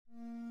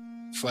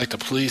It's like the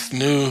police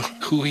knew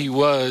who he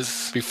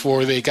was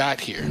before they got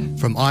here.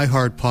 From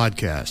iHeart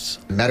Podcasts.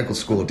 The medical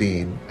school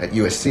dean at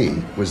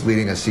USC was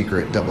leading a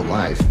secret double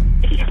life.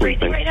 Is she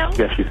breathing right now?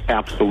 Yes, she's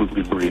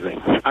absolutely breathing.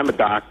 I'm a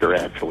doctor,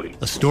 actually.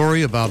 A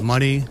story about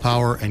money,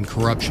 power, and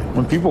corruption.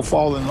 When people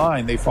fall in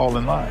line, they fall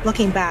in line.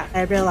 Looking back,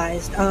 I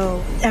realized,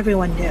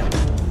 everyone knew.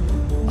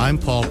 I'm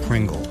Paul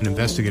Pringle, an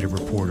investigative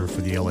reporter for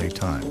the LA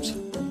Times.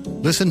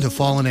 Listen to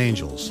Fallen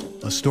Angels,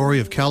 a story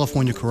of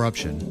California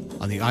corruption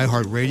on the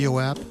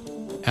iHeartRadio app,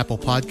 Apple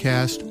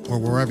Podcast, or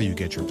wherever you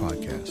get your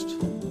podcasts.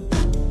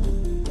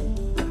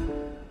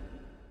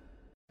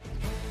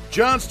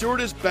 Jon Stewart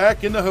is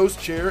back in the host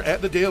chair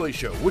at The Daily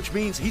Show, which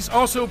means he's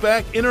also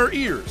back in our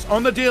ears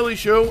on The Daily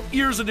Show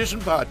Ears Edition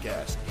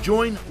podcast.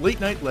 Join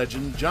late-night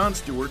legend Jon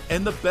Stewart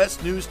and the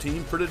best news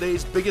team for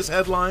today's biggest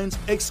headlines,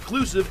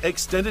 exclusive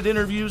extended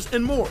interviews,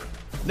 and more.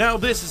 Now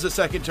this is a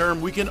second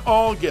term we can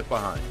all get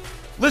behind.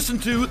 Listen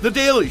to The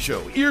Daily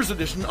Show Ears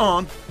Edition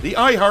on the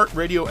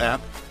iHeartRadio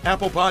app,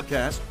 Apple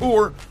Podcasts,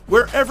 or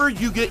wherever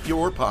you get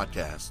your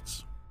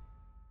podcasts.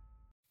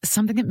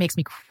 Something that makes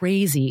me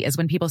crazy is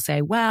when people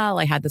say, well,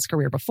 I had this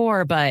career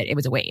before, but it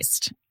was a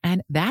waste.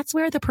 And that's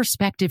where the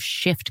perspective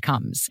shift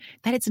comes,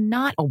 that it's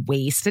not a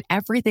waste, that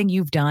everything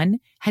you've done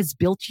has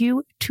built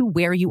you to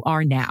where you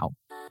are now.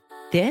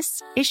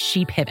 This is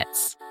She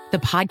Pivots, the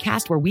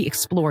podcast where we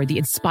explore the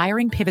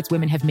inspiring pivots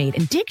women have made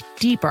and dig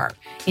deeper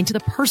into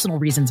the personal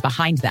reasons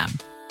behind them.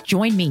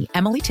 Join me,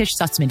 Emily Tish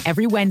Sussman,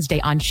 every Wednesday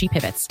on She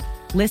Pivots.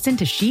 Listen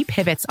to She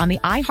Pivots on the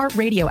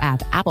iHeartRadio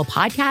app, Apple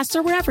Podcasts,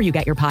 or wherever you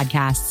get your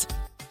podcasts.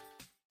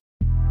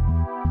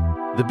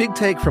 The Big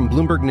Take from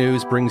Bloomberg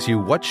News brings you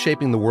what's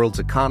shaping the world's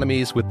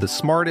economies with the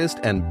smartest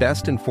and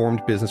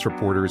best-informed business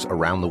reporters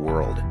around the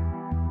world.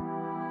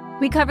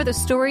 We cover the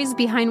stories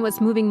behind what's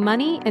moving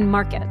money and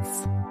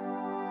markets,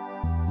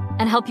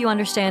 and help you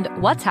understand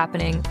what's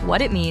happening,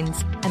 what it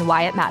means, and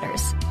why it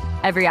matters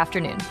every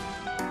afternoon.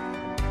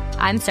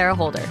 I'm Sarah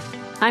Holder.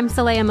 I'm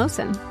Saleha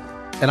Mohsin.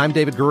 And I'm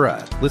David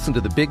Gura. Listen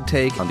to The Big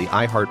Take on the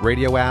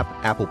iHeartRadio app,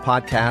 Apple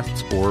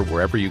Podcasts, or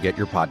wherever you get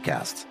your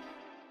podcasts.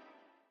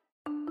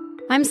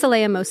 I'm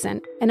Saleha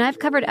Mohsin, and I've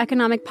covered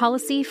economic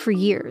policy for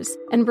years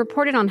and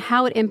reported on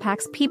how it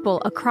impacts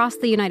people across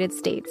the United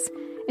States.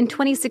 In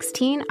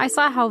 2016, I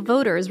saw how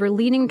voters were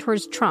leaning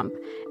towards Trump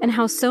and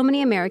how so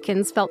many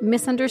Americans felt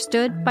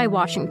misunderstood by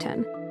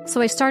Washington. So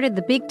I started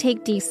The Big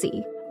Take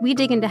DC. We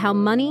dig into how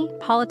money,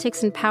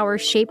 politics, and power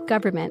shape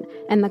government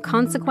and the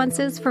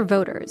consequences for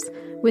voters.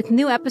 With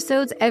new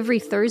episodes every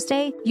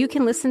Thursday, you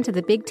can listen to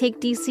The Big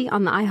Take DC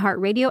on the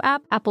iHeartRadio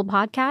app, Apple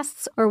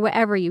Podcasts, or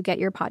wherever you get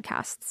your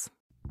podcasts.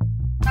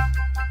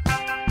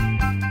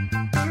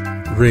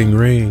 Ring,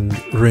 ring,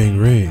 ring,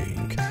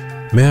 ring.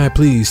 May I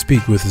please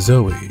speak with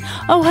Zoe?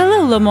 Oh,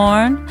 hello,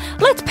 Lamorne.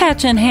 Let's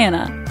patch in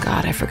Hannah.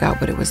 God, I forgot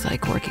what it was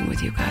like working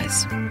with you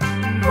guys.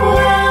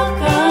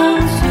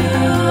 Welcome to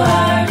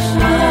our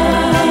show.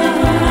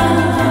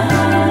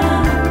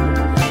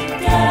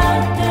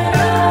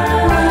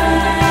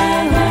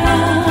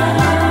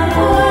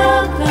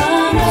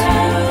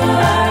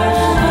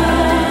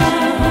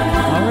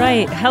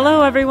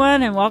 Hello,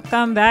 everyone, and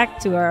welcome back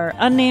to our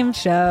unnamed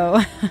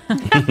show.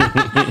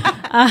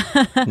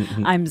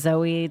 I'm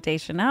Zoe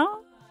Deschanel,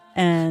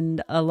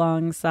 and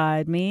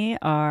alongside me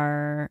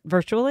are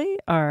virtually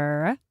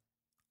are...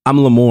 I'm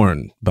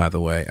Lamorne, by the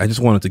way. I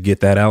just wanted to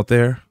get that out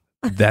there.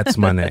 That's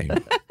my name.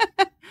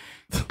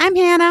 I'm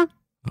Hannah.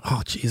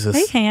 Oh, Jesus.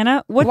 Hey,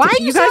 Hannah. Why are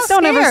you guys so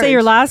don't ever scared? say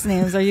your last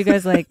names. Are you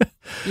guys like,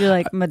 you're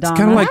like Madonna? It's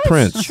kind of like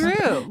Prince. That's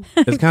true.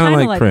 It's kind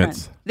of like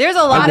Prince. There's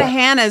a lot of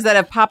Hannahs that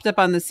have popped up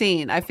on the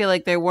scene. I feel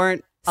like there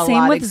weren't a Same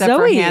lot with except Zoe's.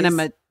 for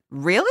Hannah.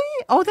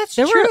 Really? Oh, that's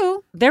There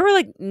true. There were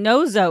like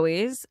no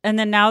Zoes, and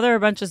then now there are a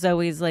bunch of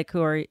Zoes like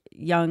who are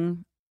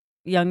young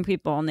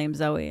people named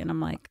Zoe, and I'm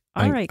like,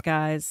 all right,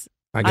 guys.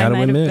 I gotta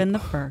might admit, have been the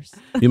first.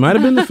 You might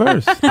have been the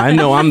first. I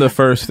know I'm the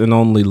first and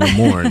only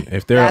Lamorne.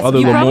 If there are other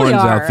Lamornes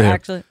out there,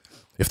 actually.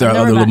 If there are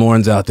other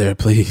Lamornes out there,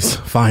 please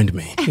find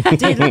me.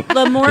 Dude,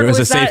 Lamorne, there is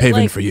a safe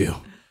haven like, for you.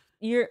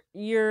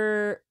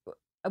 You're.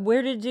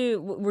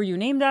 Were you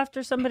named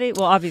after somebody?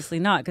 Well, obviously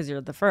not because you're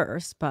the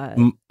first, but.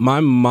 My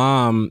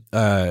mom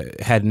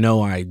had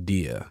no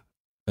idea.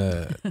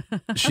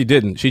 She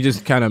didn't. She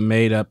just kind of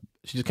made up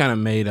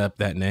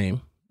that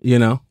name, you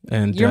know?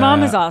 And your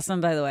mom is awesome,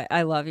 by the way.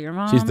 I love your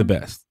mom. She's the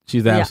best.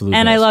 She's the absolute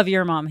and best. I love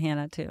your mom,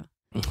 Hannah, too.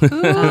 Ooh,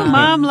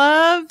 mom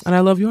loves. And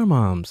I love your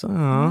moms.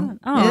 Aww. It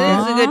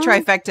is a good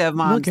trifecta of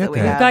moms that we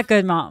have. We've got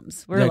good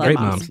moms. We're great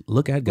moms.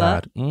 Look at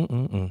God. God,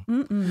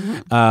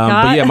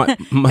 But yeah, my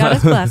God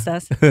has blessed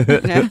us.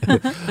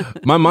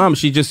 My mom,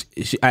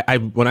 I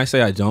when I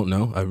say I don't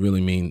know, I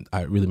really mean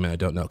I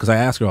don't know, because I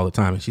ask her all the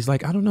time, and she's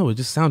like, I don't know, it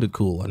just sounded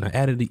cool, and I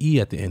added the E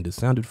at the end. It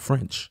sounded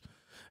French.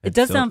 It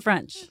does sound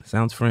French.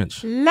 Sounds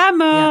French.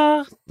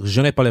 L'amour.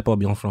 Je ne parle pas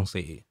bien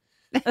français.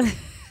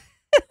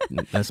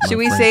 Should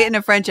we say it in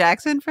a French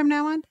accent from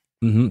now on?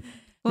 Mm-hmm.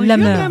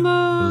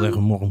 L'amour.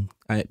 L'Hermon.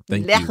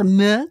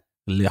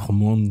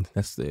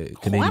 That's the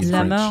Canadian French.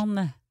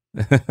 L'Hermon.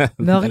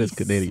 That is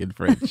Canadian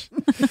French.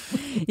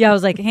 Yeah, I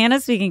was like,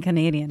 Hannah's speaking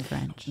Canadian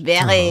French.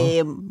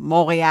 Very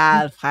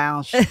Montreal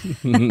French.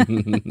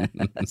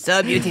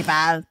 So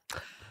beautiful.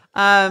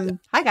 Hi,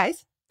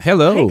 guys.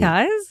 Hello. Hey,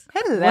 guys.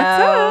 Hello.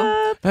 What's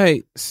up?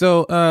 Hey,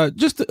 so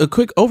just a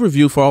quick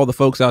overview for all the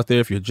folks out there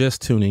if you're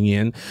just tuning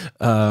in,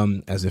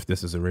 as if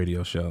this is a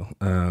radio show.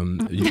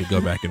 You could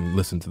go back and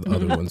listen to the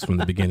other ones from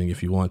the beginning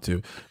if you want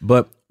to.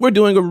 But we're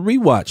doing a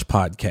rewatch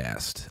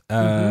podcast.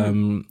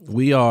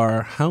 We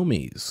are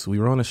homies. We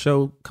were on a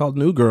show called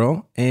New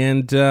Girl,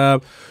 and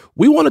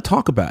we want to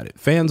talk about it.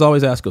 Fans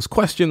always ask us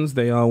questions.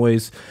 They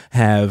always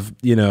have,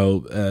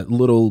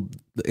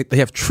 they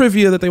have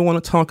trivia that they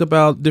want to talk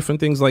about, different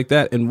things like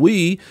that. And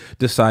we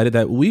decided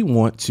that we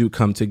want to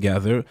come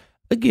together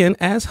again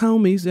as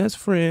homies, as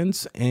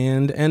friends,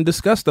 and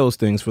discuss those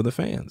things for the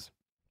fans.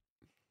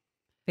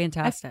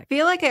 Fantastic. I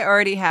feel like I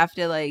already have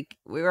to,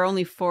 we were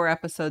only 4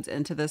 episodes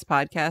into this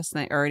podcast,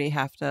 and I already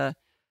have to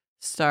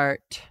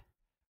start,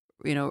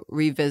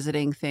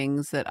 revisiting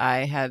things that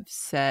I have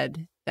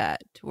said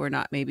that were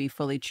not maybe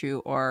fully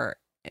true or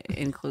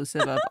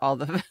inclusive of all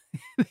the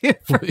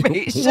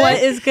information.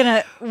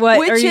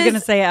 What are you gonna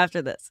say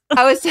after this?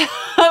 I was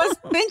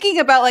thinking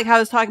about how I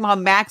was talking about how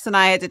Max and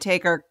I had to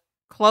take our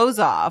clothes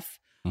off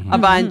a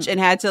bunch and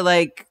had to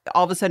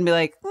all of a sudden be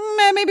like,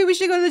 maybe we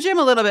should go to the gym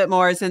a little bit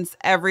more since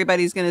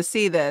everybody's gonna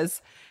see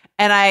this.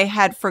 And I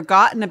had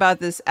forgotten about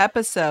this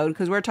episode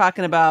because we're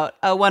talking about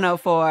a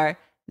 104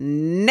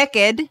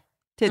 naked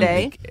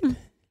today.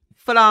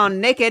 Full on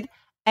naked.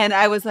 And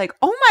I was like,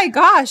 oh my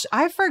gosh,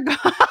 I forgot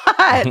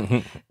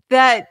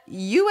that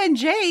you and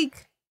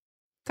Jake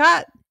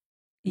got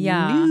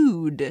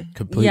nude.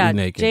 Completely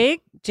naked.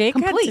 Jake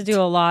had to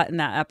do a lot in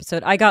that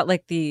episode. I got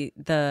the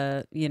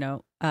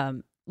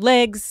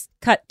legs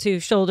cut to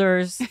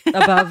shoulders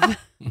above.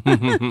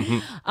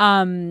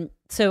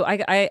 So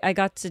I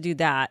got to do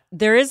that.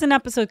 There is an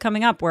episode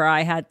coming up where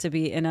I had to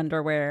be in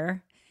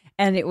underwear,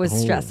 and it was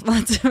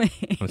stressful to me.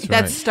 That's right.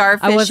 That's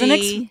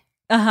starfishy.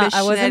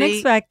 I wasn't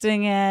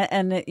expecting it,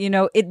 and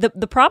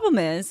the problem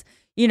is,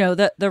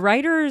 the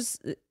writers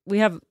we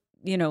had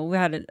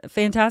a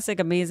fantastic,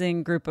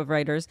 amazing group of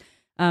writers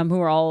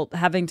who are all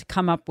having to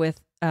come up with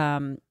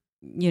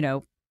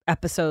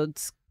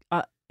episodes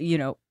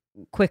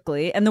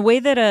quickly, and the way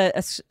that a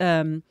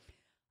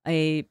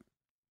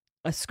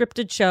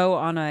scripted show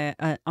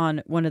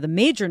on one of the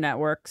major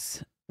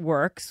networks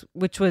works,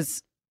 which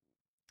was,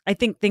 I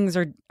think things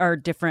are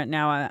different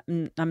now.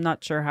 I'm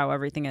not sure how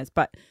everything is,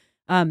 but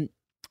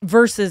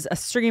versus a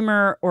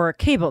streamer or a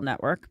cable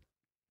network,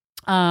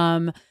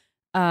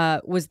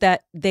 was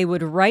that they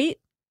would write,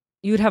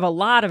 you'd have a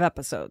lot of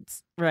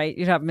episodes, right?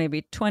 You'd have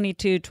maybe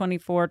 22,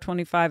 24,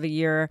 25 a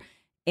year.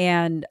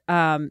 And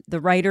the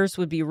writers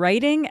would be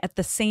writing at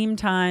the same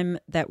time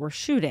that we're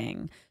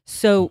shooting.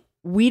 So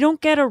we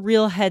don't get a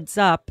real heads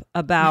up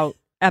about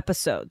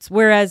episodes.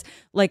 Whereas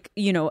as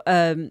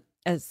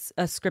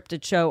a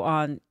scripted show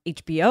on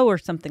HBO or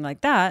something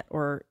like that,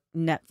 or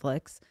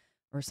Netflix,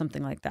 or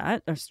something like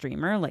that, or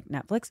streamer like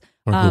Netflix,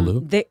 or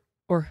Hulu,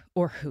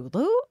 or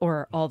Hulu,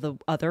 or all the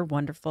other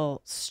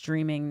wonderful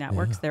streaming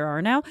networks there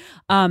are now.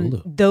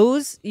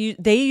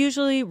 They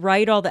usually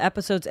write all the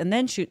episodes and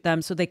then shoot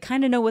them, so they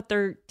kind of know what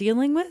they're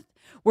dealing with.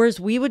 Whereas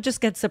we would just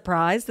get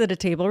surprised at a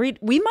table read.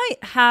 We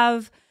might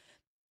have,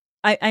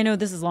 I know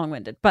this is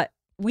long-winded, but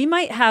we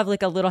might have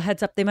a little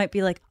heads up. They might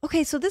be like,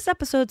 okay, so this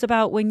episode's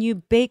about when you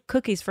bake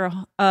cookies for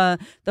the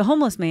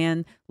homeless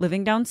man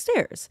living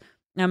downstairs.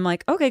 And I'm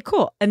like, okay,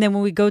 cool. And then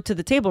when we go to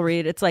the table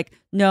read, it's like,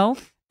 no,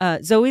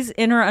 Zoe's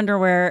in her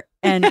underwear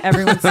and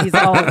everyone sees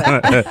all of it.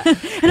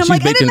 And I'm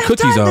she's baking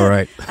cookies, all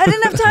right. I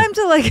didn't have time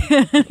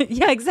to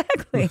yeah,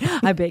 exactly.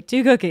 I baked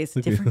 2 cookies,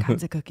 different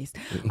kinds of cookies.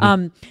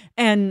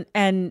 And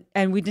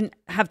we didn't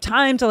have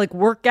time to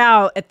work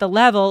out at the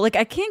level.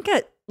 I can't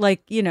get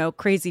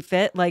crazy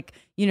fit,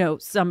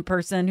 some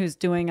person who's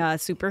doing a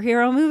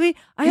superhero movie.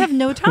 I have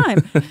no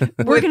time.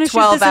 We're going to shoot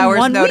 12 this in hours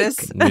 1 notice.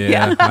 week.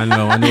 Yeah, I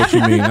know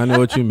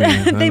what you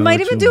mean. They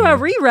might even do a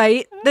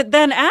rewrite that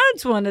then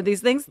adds one of these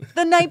things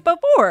the night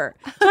before.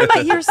 So I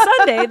might hear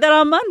Sunday that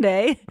on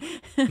Monday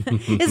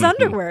is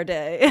underwear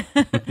day.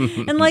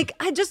 And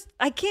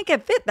I can't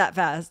get fit that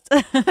fast.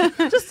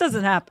 It just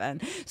doesn't happen.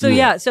 So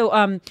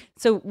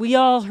so we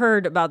all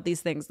heard about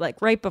these things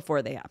right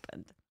before they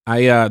happened.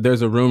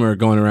 There's a rumor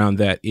going around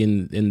that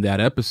in that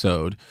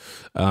episode,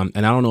 and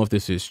I don't know if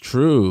this is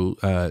true,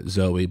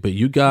 Zoe, but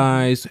you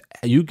guys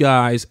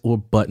were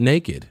butt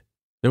naked.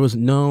 There was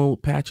no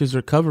patches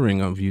or covering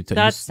of you.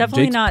 That's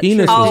definitely Jake's not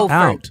penis true. was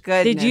out.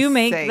 Did you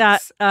make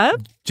that up?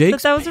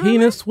 Jake's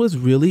penis was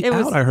really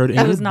out. I heard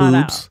it was not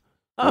boobs.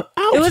 Out.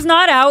 It was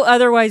not out.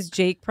 Otherwise,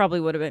 Jake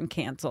probably would have been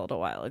canceled a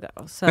while ago.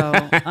 So,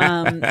 oh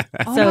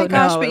my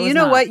gosh! But you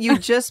know what? You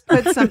just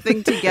put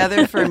something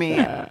together for me.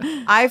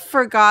 I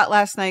forgot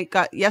last night.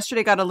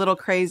 Yesterday got a little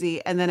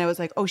crazy, and then I was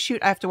like, "Oh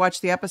shoot! I have to watch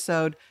the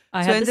episode." So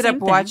I ended up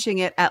watching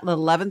it at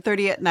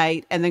 11:30 at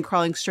night, and then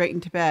crawling straight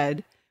into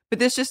bed. But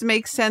this just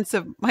makes sense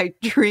of my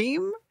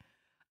dream.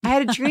 I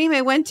had a dream.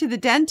 I went to the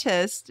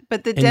dentist,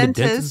 but the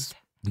dentist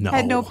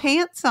had no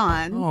pants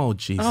on. Oh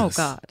Jesus! Oh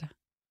God!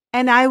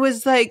 And I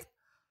was like,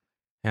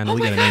 Hannah, oh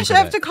we my got a name gosh, for I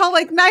have that. to call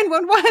like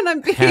 911.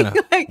 I'm being Hannah,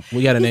 like,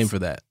 we got a name for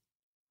that.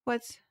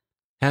 what's?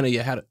 Hannah, you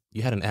had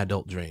an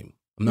adult dream.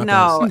 I'm not No,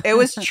 gonna say- it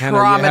was Hannah,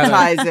 you had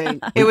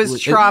traumatizing. It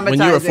was traumatizing. When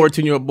you're a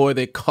 14-year-old boy,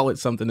 they call it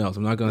something else.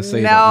 I'm not going to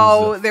say that.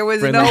 No, This is a there was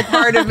friendly no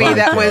part of me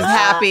that was podcast.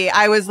 happy.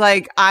 I was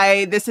like,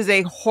 this is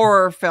a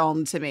horror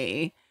film to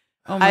me.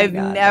 Oh my I've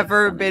God,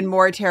 never been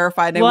more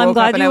terrified. I Well, I'm woke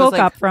up glad and you I was woke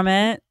like, up from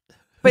it.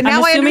 But now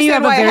I'm I assuming you understand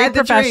have a why I very had the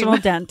professional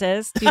dream.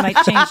 dentist. You might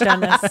change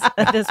dentists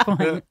at this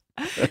point.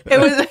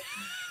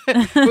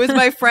 It was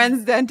my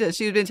friend's dentist.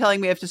 She'd been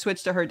telling me I have to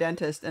switch to her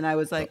dentist, and I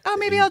was like, oh,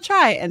 maybe I'll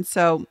try. And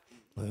so,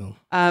 Anyway.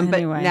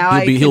 but now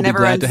I He'll can be never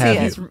glad to have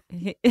unsee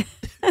you. it.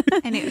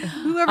 And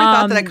whoever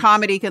thought that a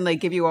comedy can like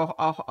give you a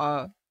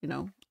I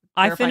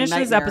terrifying finished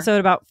this nightmare. episode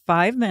about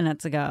 5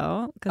 minutes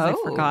ago because I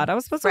Oh, forgot I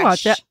was supposed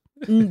fresh. to watch it.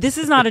 This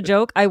is not a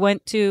joke. I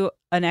went to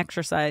an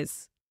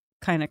exercise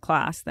kind of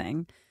class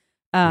thing,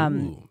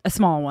 a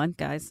small one,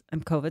 guys.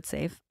 I'm COVID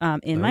safe,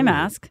 in my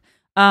mask.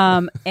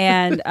 And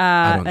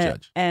I don't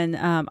judge. And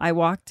I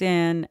walked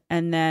in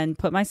and then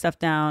put my stuff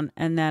down,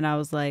 and then I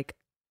was like,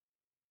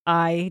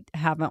 I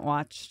haven't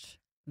watched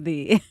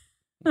the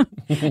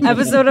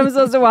episode I'm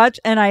supposed to watch,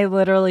 and I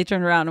literally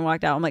turned around and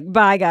walked out. I'm like,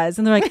 bye guys,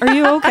 and they're like, are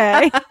you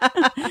okay?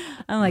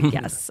 I'm like,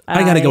 yes.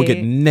 I gotta go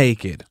get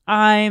naked.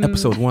 I'm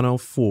Episode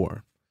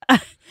 104.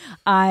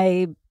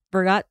 I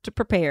forgot to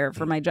prepare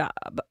for my job.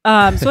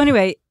 So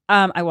anyway,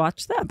 I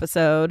watched the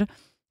episode.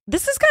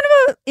 This is kind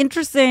of an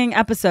interesting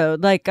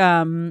episode. Like,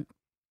 I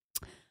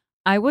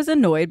was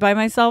annoyed by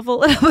myself a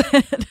little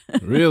bit.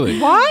 Really?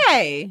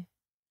 Why?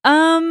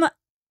 I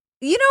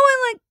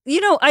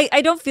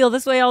don't feel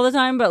this way all the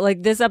time, but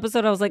like this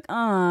episode, I was like,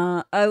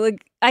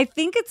 I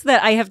think it's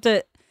that I have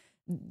to.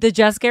 The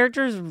Jess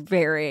character is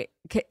very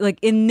like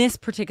in this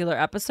particular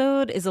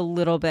episode is a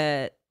little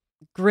bit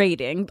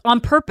grating on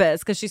purpose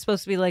because she's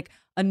supposed to be like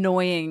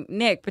annoying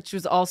Nick, but she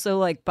was also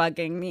like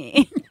bugging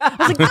me. I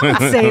was like,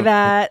 don't say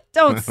that.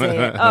 Don't say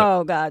it.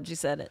 Oh God, you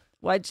said it.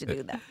 Why'd you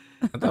do that?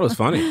 I thought it was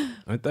funny.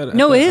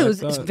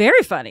 It's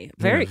very funny.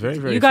 Very, very,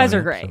 very you guys funny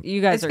are great. episode.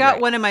 You guys It's are got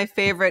great. one of my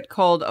favorite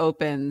cold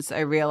opens,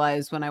 I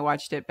realized when I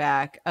watched it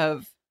back,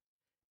 of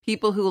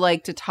people who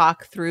like to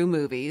talk through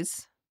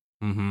movies.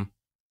 Mm-hmm.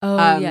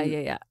 Oh,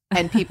 yeah.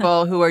 And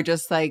people who are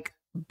just like,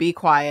 be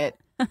quiet.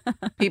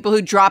 People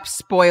who drop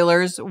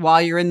spoilers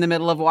while you're in the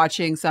middle of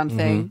watching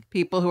something. Mm-hmm.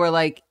 People who are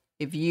like,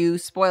 if you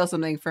spoil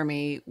something for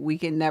me, we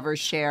can never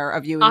share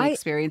a viewing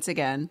experience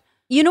again.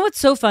 You know what's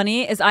so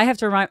funny is I have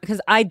to remind,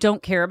 because I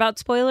don't care about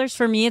spoilers.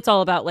 For me, it's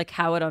all about like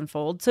how it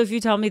unfolds. So if you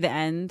tell me the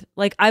end,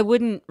 like I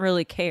wouldn't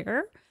really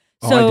care.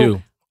 So, I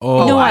do.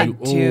 I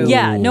do.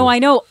 Yeah, no, I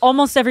know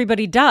almost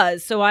everybody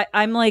does. So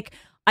I'm like,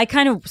 I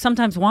kind of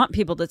sometimes want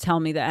people to tell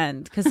me the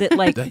end because it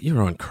like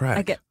You're on crack.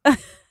 I get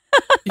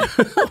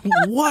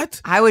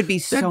What? I would be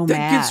so that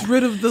mad. gets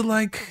rid of the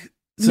like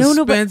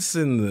No, but suspense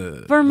and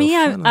the. for me,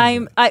 the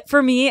fun of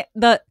for me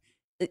the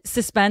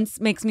suspense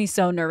makes me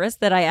so nervous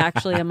that I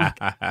actually am like,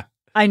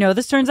 I know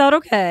this turns out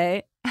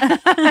okay.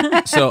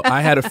 So I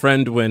had a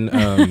friend when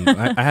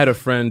I had a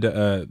friend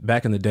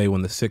back in the day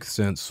when The Sixth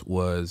Sense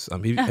was.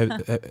 Have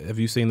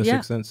you seen The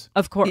Sixth Sense?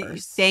 Of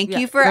course. Thank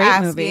you for Great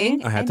asking.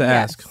 movie. I had to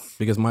ask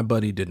because my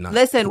buddy did not.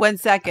 Listen, 1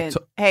 second.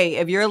 Hey,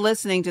 if you're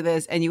listening to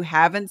this and you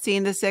haven't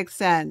seen The Sixth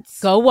Sense,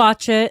 Go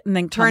watch it and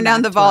then come turn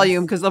down back the to us.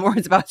 volume because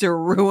Lamore's about to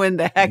ruin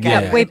the heck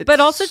out of it. Wait, but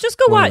also just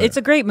go watch. Spoiler. It's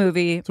a great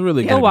movie. It's a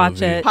really go good watch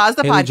movie. it. Pause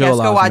the Haley podcast, Joel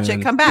go watch Osment,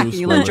 it, come back. Bruce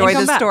You'll Willis. enjoy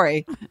Come the back.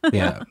 story.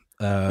 Yeah.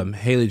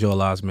 Haley Joel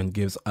Osment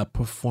gives a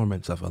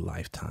performance of a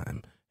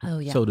lifetime. Oh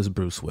yeah. So does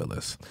Bruce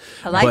Willis.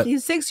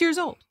 He's 6 years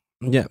old.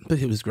 Yeah, but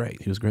he was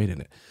great. He was great in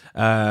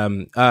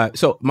it.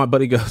 So my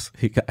buddy goes,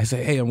 I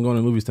say, hey, I'm going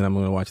to the movies tonight. I'm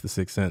going to watch The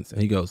Sixth Sense.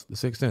 And he goes, The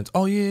Sixth Sense?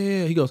 Oh,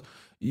 yeah. He goes,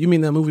 you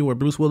mean that movie where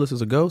Bruce Willis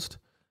is a ghost?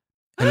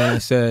 And then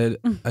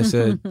I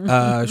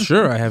said,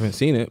 sure, I haven't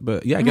seen it,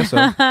 but yeah, I guess so.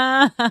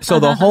 So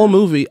the whole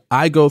movie,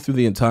 I go through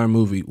the entire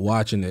movie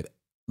watching it,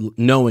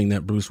 knowing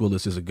that Bruce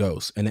Willis is a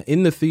ghost. And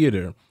in the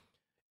theater,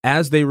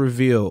 as they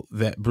reveal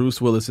that Bruce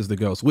Willis is the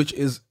ghost, which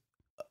is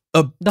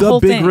the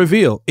big thing.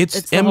 reveal.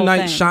 It's the M. whole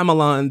Night thing.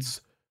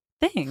 Shyamalan's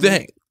thing.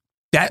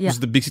 That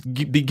was the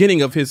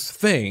beginning of his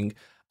thing.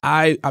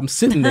 I'm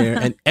sitting there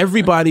and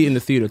everybody in the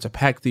theater, it's a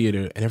packed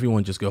theater, and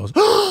everyone just goes,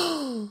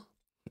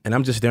 and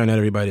I'm just staring at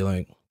everybody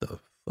like, the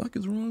fuck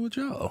is wrong with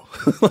y'all?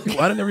 Like,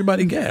 why didn't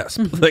everybody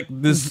gasp? Like,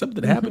 there's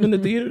something happened in the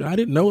theater and I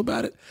didn't know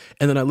about it.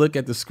 And then I look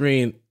at the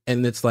screen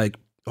and it's like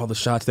all the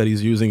shots that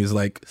he's using is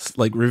like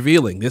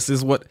revealing this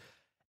is what.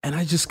 And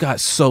I just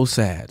got so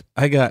sad.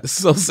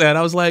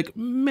 I was like,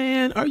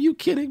 man, are you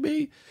kidding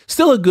me?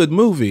 Still a good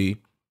movie.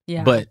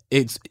 Yeah. But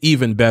it's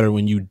even better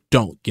when you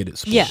don't get it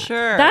spoiled. Yeah,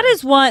 Sure.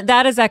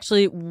 That is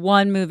actually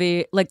one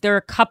movie. Like there are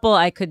a couple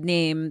I could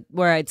name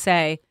where I'd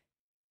say,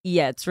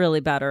 yeah, it's really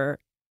better.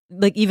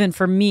 Like even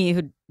for me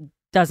who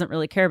doesn't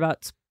really care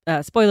about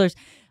spoilers,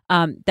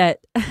 that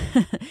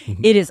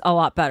it is a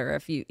lot better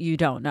if you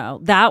don't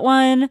know. That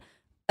one,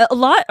 a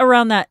lot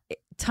around that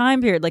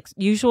time period, like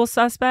Usual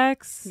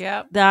Suspects.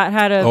 Yep. That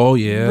had a Oh,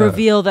 yeah.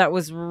 reveal that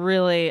was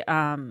really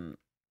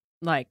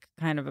like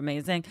kind of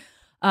amazing.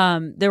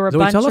 There were a Zoe,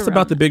 bunch tell us around-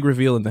 about The Big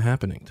Reveal in The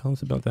Happening. Tell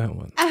us about that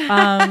one.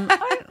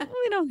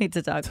 We don't need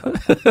to talk about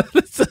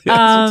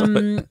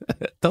that.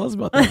 Tell us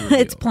about that.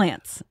 It's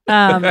plants.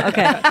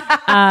 Okay.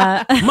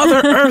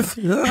 Mother Earth.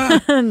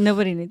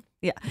 Nobody needs.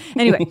 Yeah.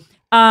 Anyway.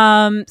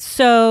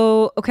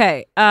 So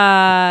okay.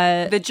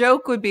 The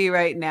joke would be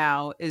right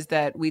now is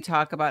that we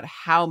talk about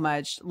how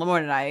much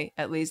Lamorne and I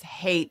at least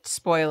hate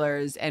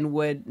spoilers and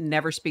would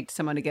never speak to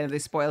someone again if they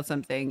spoiled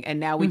something. And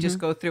now we just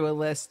go through a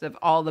list of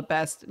all the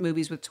best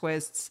movies with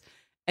twists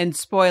and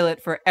spoil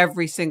it for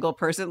every single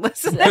person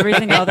listening. Every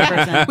single other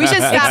person. We should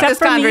stop Except this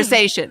for me.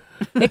 conversation.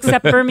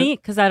 Except for me,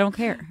 because I don't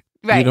care.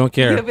 Right. You don't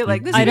care. You'll be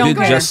like, this you is the did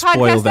greatest just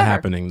spoil podcast The ever.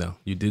 Happening, though.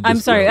 You did. I'm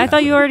just sorry. spoil I The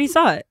thought you Happening. already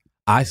saw it.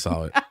 I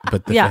saw it,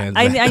 but the Yeah, fans.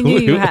 I knew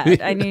you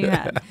had. I knew you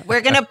had.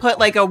 We're going to put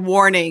like a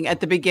warning at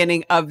the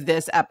beginning of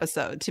this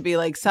episode to be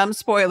like some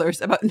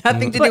spoilers about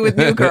nothing to do with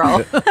New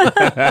Girl.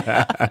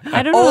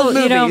 I don't Old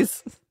know. You know,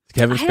 movies.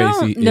 Kevin I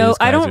don't Spacey know. is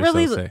I don't Kaiser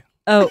really. Sose.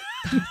 Oh,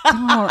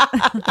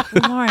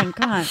 Lauren,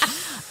 come on.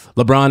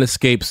 LeBron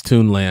escapes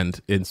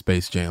Toonland in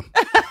Space Jam.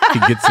 He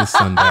gets his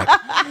son back.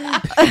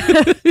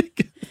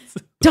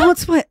 Don't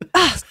spoil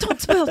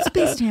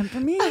Space Jam for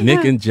me.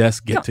 Nick and Jess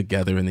get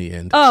together in the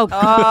end. Oh,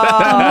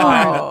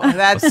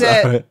 that's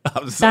it.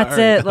 I'm That's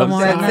sorry. it, I'm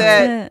Lamar. sorry.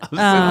 That's it. We've We've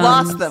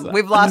lost them.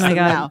 We've lost them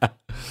now.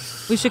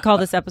 We should call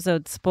this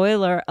episode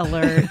 "Spoiler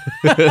Alert."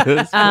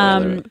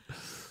 Spoiler.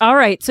 All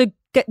right. So,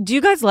 do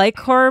you guys like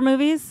horror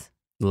movies?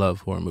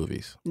 Love horror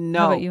movies. No.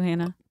 How about you,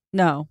 Hannah?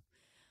 No.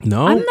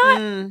 No,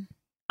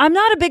 I'm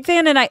not a big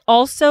fan, and I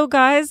also,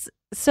 guys.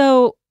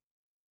 So,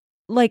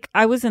 like,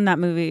 I was in that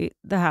movie,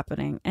 The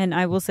Happening, and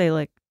I will say,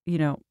 like, you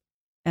know,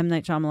 M.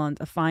 Night Shyamalan's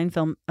a fine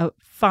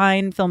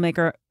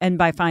filmmaker, and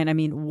by fine I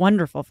mean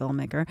wonderful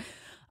filmmaker.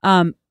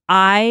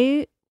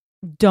 I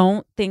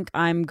don't think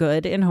I'm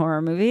good in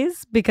horror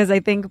movies because I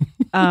think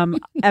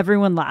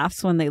everyone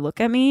laughs when they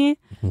look at me.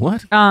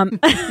 What?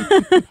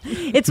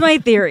 It's my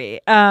theory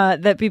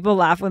that people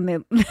laugh when they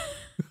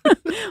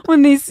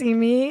when they see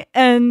me,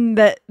 and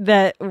that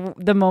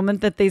the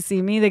moment that they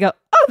see me, they go,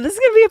 "Oh, this is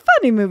gonna be a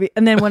funny movie,"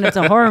 and then when it's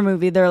a horror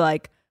movie, they're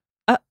like,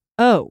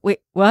 "Oh, wait,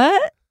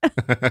 what?"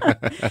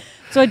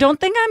 So I don't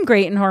think I'm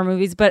great in horror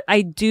movies, but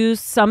I do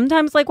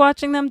sometimes like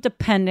watching them,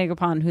 depending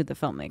upon who the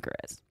filmmaker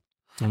is.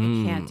 I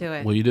can't do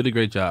it. Well, you did a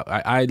great job.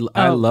 I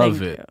Oh, love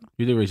thank it.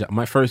 You did a great job.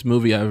 My first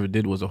movie I ever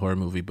did was a horror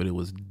movie, but it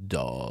was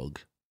dog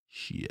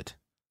shit.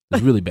 It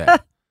was really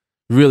bad.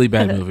 Really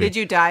bad movie. Did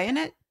you die in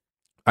it?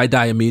 I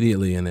die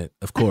immediately in it,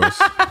 of course.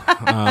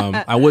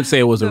 I would say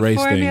it was a The race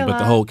thing, but formula.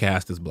 the whole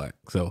cast is black.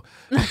 So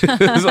it's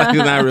like it's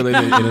not really.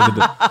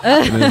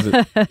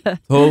 The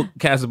whole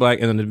cast is black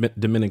and then the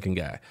Dominican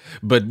guy.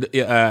 But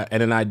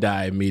and then I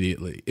die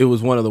immediately. It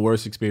was one of the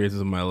worst experiences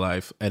of my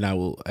life. And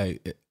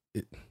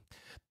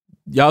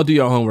y'all do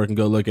your homework and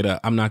go look it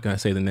up. I'm not going to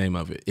say the name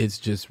of it. It's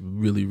just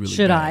really, really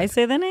Should bad. I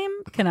say the name?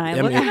 Can I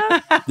look mean,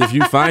 it up? If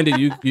you find it,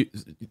 you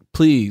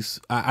please.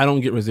 I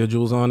don't get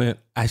residuals on it.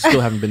 I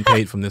still haven't been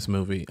paid from this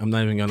movie. I'm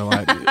not even gonna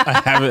lie.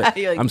 I haven't.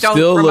 You're like, I'm "Don't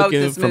still promote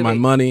looking this for my movie."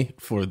 money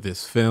for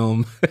this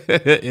film.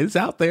 It's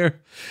out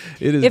there.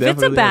 It is. If it's a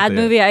definitely out bad there.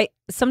 movie, I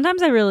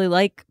sometimes really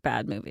like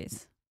bad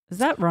movies. Is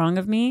that wrong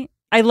of me?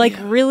 I like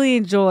really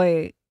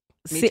enjoy,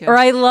 Me too. or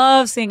I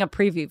love seeing a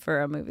preview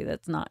for a movie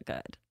that's not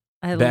good.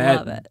 I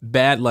love it.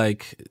 Bad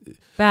like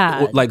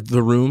Bad. like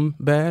The Room.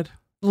 Bad.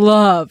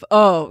 Love.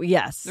 Oh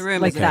yes, The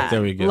Room like is that.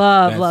 There we go.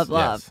 Love, That's-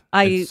 love. yes.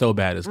 I It's so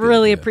bad. It's good,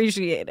 really yeah.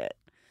 appreciate it.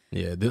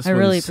 Yeah, this I one's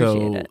really so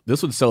appreciate it.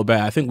 this one's so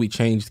bad. I think we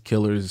changed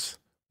killers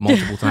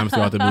multiple times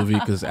throughout the movie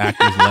because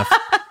actors left.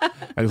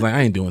 I was like,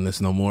 I ain't doing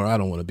this no more. I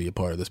don't want to be a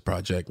part of this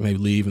project. And they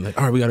leave and like,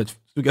 all right,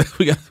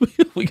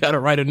 we gotta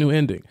write a new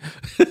ending.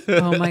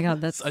 Oh my god,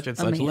 that's such and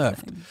such amazing.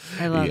 left.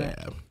 I love yeah.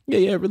 it.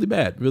 Yeah, really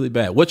bad, really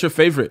bad. What's your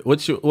favorite?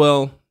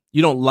 Well,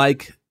 you don't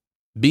like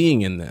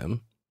being in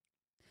them.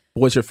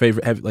 What's your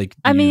favorite?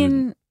 I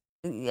mean,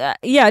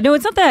 yeah, no,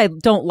 it's not that I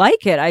don't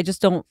like it. I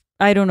just don't.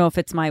 I don't know if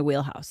it's my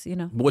wheelhouse. You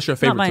know. What's your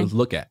It's not favorite my- to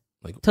look at?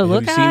 Like to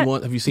look have you at? seen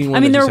one? Have you seen one? I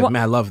mean, that there you are said, one-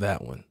 man, I love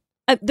that one.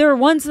 There are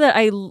ones that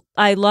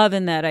I love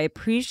and that I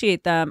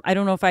appreciate them. I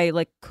don't know if I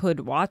like could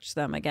watch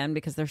them again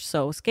because they're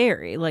so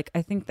scary. Like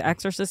I think The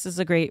Exorcist is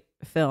a great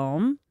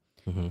film.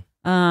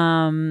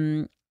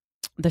 Mm-hmm.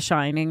 The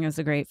Shining is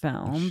a great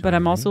film, but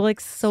I'm also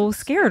like so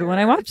scared when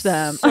I watch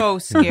them. So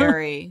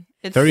scary.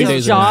 It's 30 so Days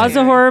Is Jaws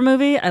scary. a horror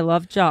movie? I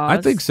love Jaws.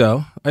 I think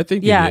so. I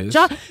think Yeah, it is.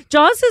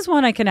 Jaws is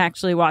one I can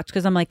actually watch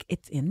because I'm like,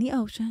 it's in the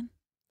ocean.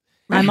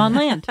 I'm on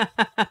land.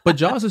 But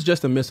Jaws is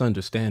just a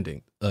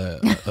misunderstanding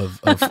of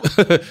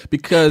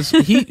because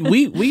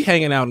we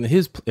hanging out in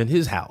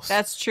his house.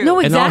 That's true. No,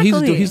 And all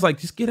exactly. he's like,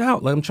 just get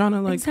out. Like I'm trying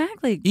to like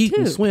Exactly. eat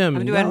and too. swim.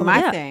 I'm and doing all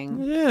my that.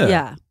 thing. Yeah.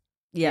 Yeah.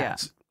 Yeah.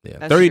 Yeah.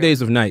 That's 30 true.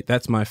 Days of Night.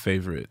 That's my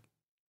favorite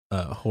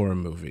horror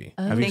movie.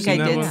 I Have you think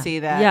seen I that did one? see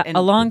that. Yeah, and-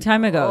 a long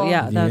time ago.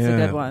 Yeah, that's a Yeah.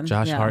 good one.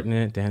 Josh yeah.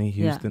 Hartnett, Danny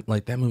Yeah. Houston.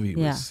 Like that movie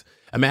Yeah. was.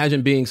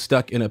 Imagine being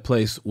stuck in a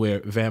place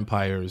where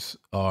vampires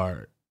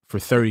are for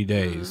 30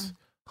 days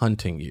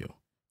hunting you.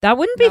 That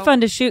wouldn't be Nope.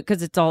 fun to shoot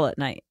because it's all at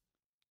night.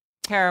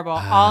 Terrible.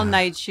 All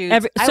night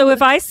shoots.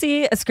 If I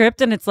see a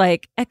script and it's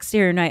like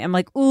exterior night, I'm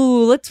like,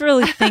 ooh, let's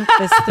really think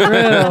this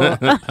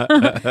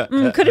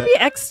through. Could it be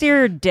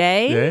exterior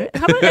day?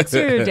 How about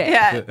exterior day?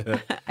 Yeah.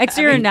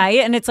 Exterior night,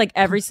 and it's like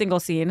every single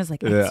scene is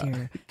like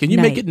exterior. Can you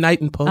make it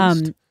night and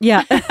post?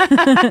 Yeah.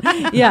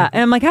 Yeah.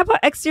 And I'm like, how about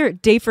exterior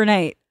day for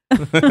night? You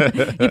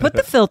put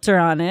the filter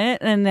on it,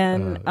 and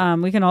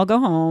then we can all go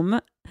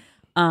home.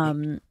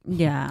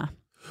 Yeah.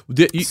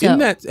 In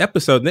that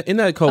episode, in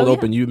that cold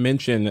open, you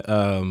mentioned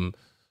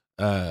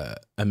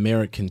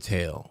American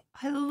Tail.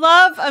 I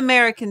love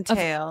American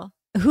Tail.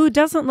 Who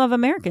doesn't love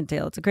American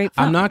Tail? It's a great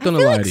film. I'm not going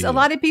to lie to you. A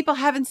lot of people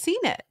haven't seen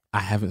it. I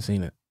haven't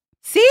seen it.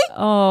 See?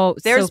 Oh,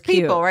 there's so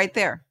cute. people right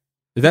there.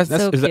 That's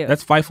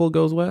Fievel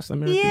Goes West?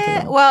 American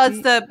Tail? Well,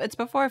 it's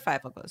before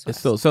Fievel Goes West. It's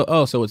so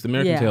it's the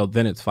American Tail,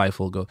 then it's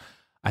Fievel Goes.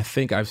 I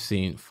think I've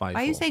seen Fievel.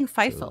 Why are you saying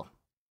Fievel?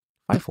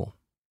 Fievel.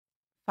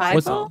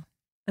 Fievel?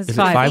 Is it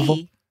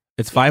Fievel?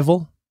 It's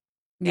Fievel?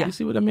 Yeah. You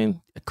see what I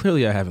mean?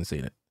 Clearly, I haven't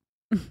seen it.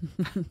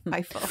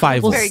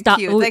 Fievel. We'll Very stop.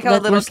 cute. Like how a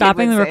little We're kid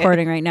stopping would the say it.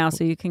 recording right now,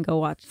 so you can go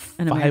watch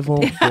an American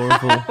Tail.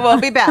 Fievel.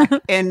 We'll be back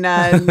in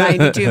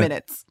 92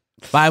 minutes.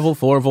 Fievel,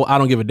 Forvel. I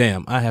don't give a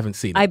damn. I haven't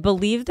seen it. I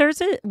believe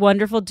there's a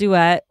wonderful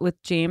duet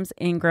with James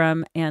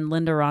Ingram and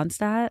Linda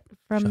Ronstadt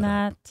from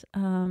that.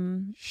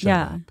 From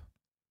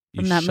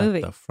that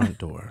movie. The front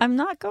door. I'm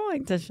not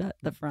going to shut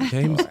the front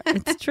James- door.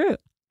 It's true.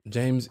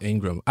 James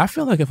Ingram. I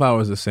feel like if I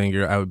was a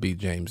singer, I would be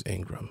James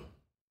Ingram.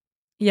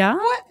 Yeah.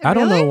 What? I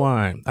don't Really? know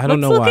why. I don't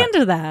know Let's why. look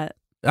into that.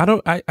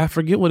 I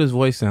forget what his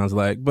voice sounds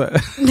like, but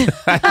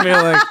I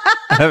feel like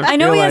I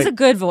know he has a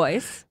good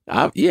voice.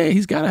 Yeah,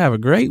 he's got to have a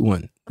great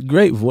one,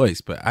 great voice.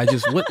 But I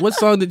just what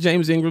song did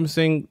James Ingram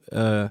sing?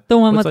 The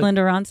one with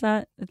Linda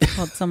Ronstadt. It's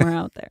called Somewhere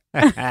Out There.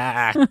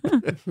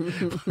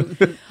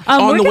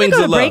 On we're the gonna Wings go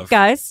to of break, Love.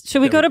 guys.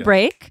 Should we go to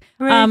break?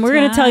 We're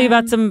going to tell you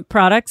about some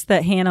products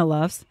that Hannah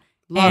loves.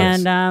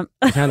 And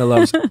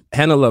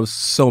Hannah loves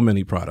so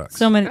many products.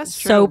 so many That's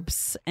true.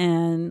 soaps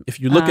and If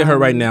you look at her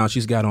right now,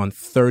 she's got on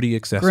 30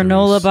 accessories.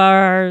 granola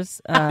bars.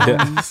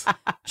 Yes.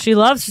 She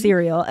loves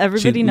cereal.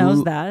 Everybody She knows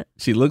l- that.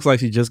 She looks like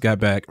she just got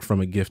back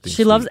from a gifting.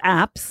 She loves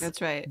apps. That's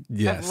right.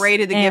 Yes. I've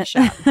raided the And- gift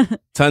shop.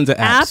 Tons of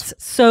apps. Apps,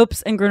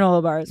 soaps, and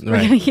granola bars. We're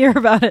Right. going to hear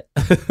about it.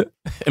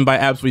 And by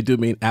apps, we do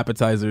mean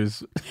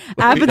appetizers.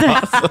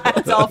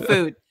 It's all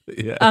food.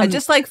 Yeah. I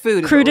just like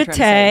food. is what we're trying to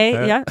say.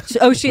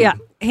 crudité. Yeah.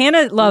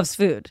 Hannah loves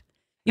food.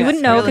 You Yes,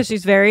 wouldn't know really. because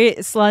she's very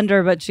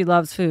slender, but she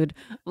loves food.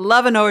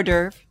 Love an hors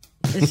d'oeuvre.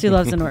 She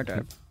loves an hors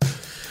d'oeuvre.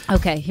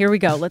 Okay, here we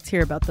go. Let's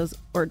hear about those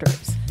hors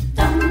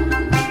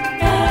d'oeuvres.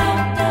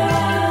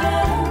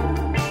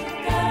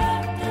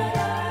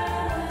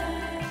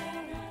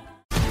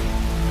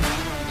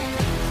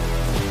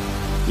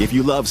 If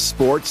you love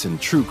sports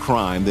and true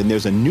crime, then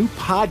there's a new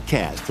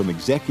podcast from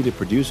executive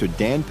producer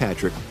Dan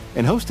Patrick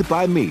and hosted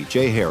by me,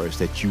 Jay Harris,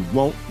 that you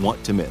won't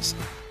want to miss.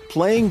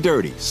 Playing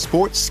Dirty: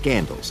 Sports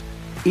Scandals.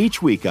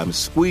 Each week, I'm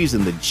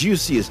squeezing the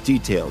juiciest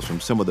details from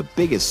some of the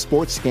biggest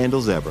sports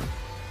scandals ever.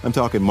 I'm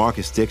talking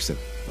Marcus Dixon,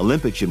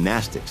 Olympic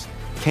gymnastics,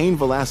 Cain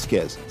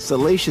Velasquez,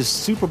 salacious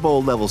Super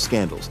Bowl-level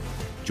scandals.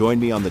 Join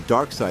me on the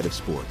dark side of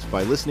sports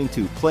by listening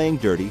to Playing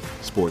Dirty: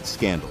 Sports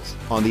Scandals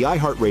on the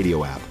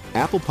iHeartRadio app,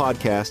 Apple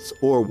Podcasts,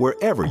 or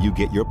wherever you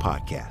get your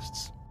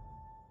podcasts.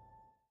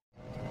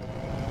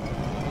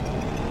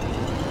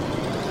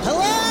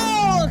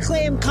 Hello,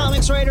 acclaimed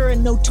comics writer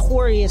and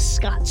notorious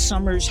Scott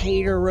Summers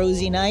hater,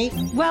 Rosie Knight.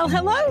 Well,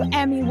 hello,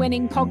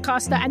 Emmy-winning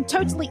podcaster and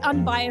totally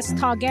unbiased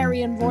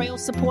Targaryen royal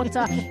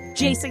supporter,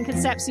 Jason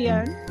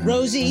Concepcion.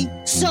 Rosie,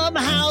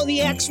 somehow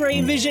the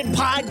X-Ray Vision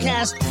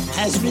podcast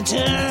has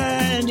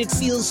returned. It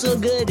feels so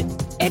good.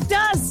 It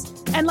does!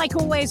 And like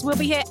always, we'll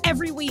be here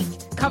every week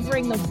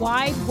covering the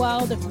wide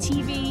world of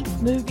TV,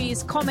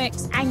 movies,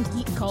 comics, and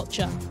geek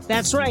culture.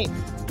 That's right.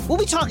 We'll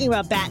be talking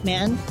about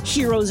Batman,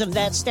 heroes of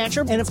that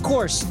stature, and of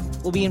course,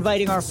 we'll be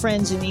inviting our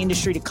friends in the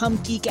industry to come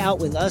geek out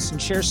with us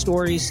and share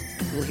stories.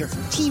 We'll hear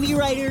from TV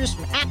writers,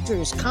 from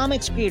actors,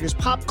 comics creators,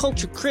 pop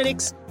culture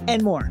critics,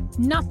 and more.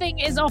 Nothing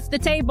is off the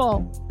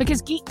table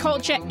because geek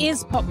culture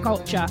is pop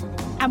culture.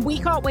 And we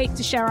can't wait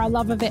to share our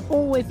love of it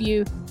all with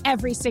you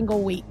every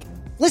single week.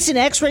 Listen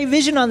to X-Ray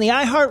Vision on the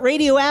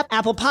iHeartRadio app,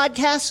 Apple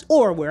Podcasts,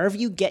 or wherever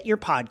you get your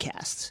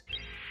podcasts.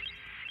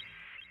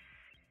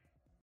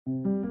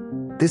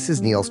 This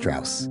is Neil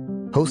Strauss,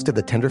 host of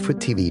the Tenderfoot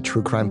TV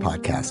True Crime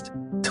Podcast,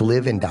 To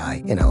Live and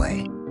Die in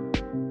LA.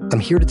 I'm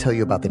here to tell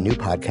you about the new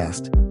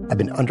podcast I've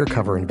been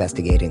undercover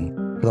investigating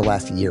for the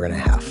last year and a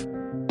half.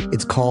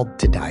 It's called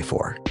To Die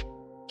For.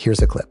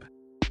 Here's a clip.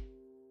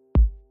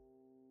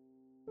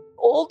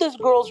 All these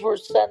girls were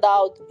sent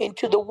out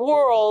into the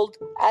world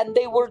and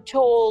they were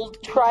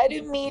told, try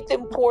to meet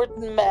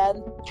important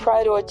men,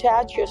 try to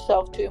attach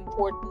yourself to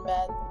important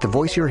men. The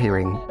voice you're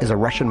hearing is a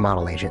Russian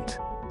model agent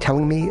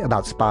telling me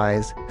about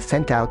spies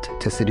sent out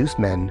to seduce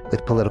men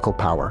with political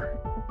power.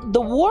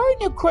 The war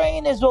in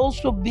Ukraine is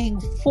also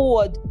being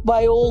fought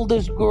by all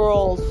these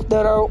girls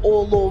that are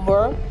all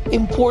over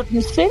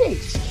important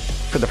cities.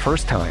 For the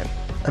first time,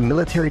 a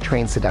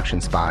military-trained seduction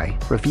spy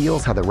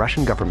reveals how the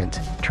Russian government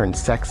turned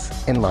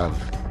sex and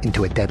love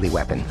into a deadly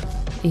weapon.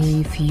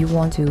 If you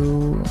want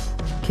to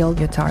kill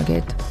your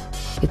target,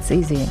 it's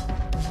easy.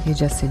 You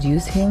just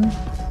seduce him,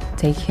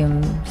 take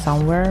him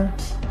somewhere,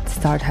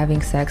 start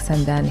having sex,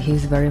 and then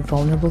he's very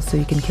vulnerable, so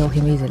you can kill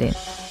him easily.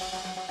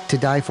 To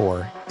Die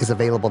For is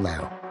available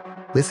now.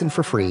 Listen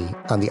for free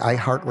on the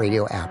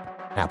iHeartRadio app,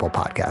 Apple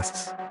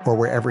Podcasts, or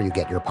wherever you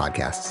get your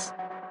podcasts.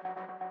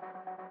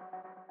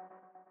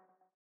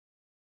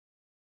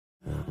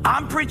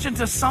 I'm preaching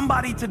to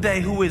somebody today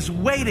who is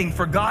waiting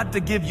for God to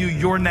give you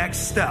your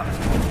next step.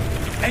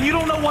 And you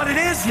don't know what it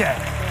is yet.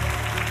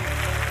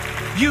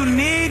 You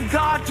need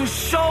God to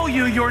show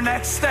you your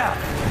next step.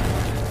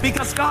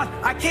 Because God,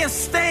 I can't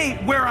stay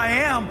where I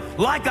am,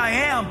 like I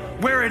am,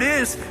 where it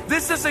is.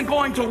 This isn't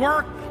going to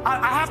work.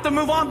 I have to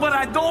move on, but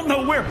I don't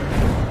know where.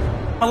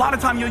 A lot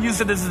of time you'll use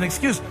it as an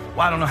excuse.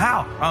 Well, I don't know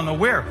how. I don't know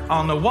where. I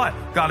don't know what.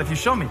 God, if you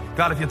show me.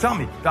 God, if you tell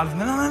me. God, if...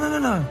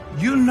 No.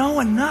 You know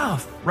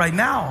enough right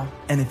now.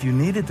 And if you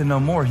needed to know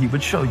more, he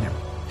would show you.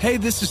 Hey,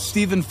 this is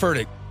Stephen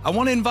Furtick. I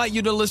want to invite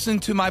you to listen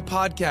to my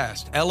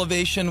podcast,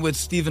 Elevation with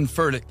Stephen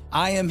Furtick.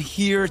 I am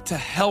here to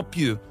help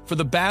you for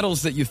the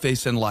battles that you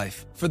face in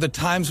life, for the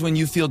times when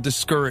you feel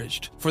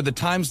discouraged, for the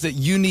times that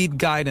you need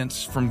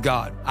guidance from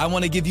God. I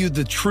want to give you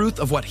the truth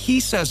of what he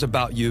says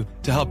about you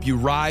to help you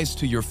rise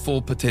to your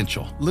full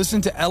potential. Listen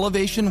to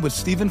Elevation with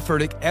Stephen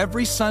Furtick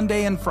every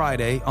Sunday and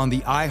Friday on the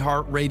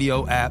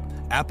iHeartRadio app,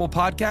 Apple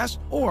Podcasts,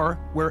 or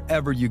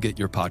wherever you get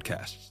your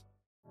podcasts.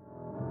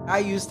 I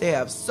used to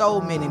have so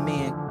many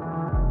men.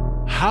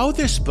 How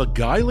this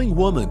beguiling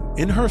woman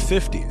in her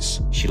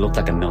 50s, she looked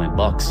like $1 million,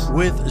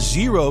 with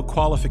zero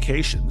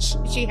qualifications,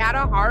 she had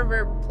a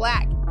Harvard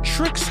plaque,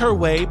 tricks her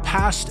way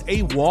past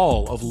a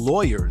wall of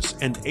lawyers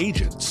and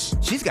agents.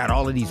 She's got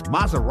all of these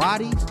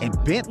Maseratis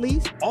and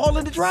Bentleys all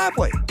in the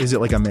driveway. Is it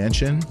like a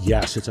mansion?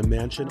 Yes, it's a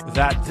mansion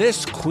that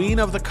this queen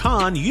of the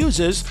con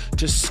uses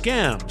to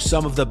scam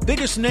some of the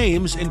biggest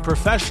names in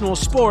professional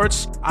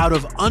sports out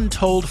of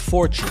untold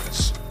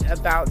fortunes.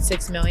 About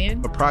 $6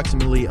 million.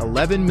 Approximately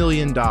 $11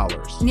 million.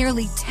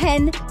 Nearly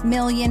 $10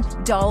 million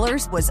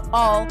was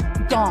all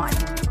gone.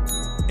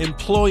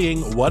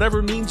 Employing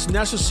whatever means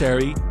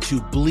necessary to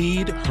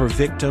bleed her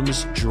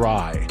victims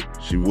dry.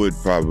 She would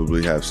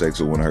probably have sex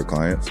with one of her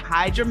clients.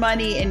 Hide your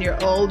money in your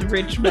old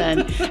rich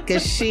man,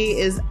 because she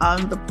is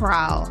on the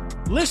prowl.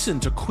 Listen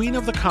to Queen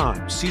of the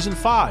Con, Season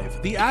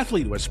 5, The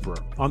Athlete Whisperer,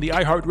 on the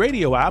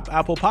iHeartRadio app,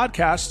 Apple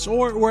Podcasts,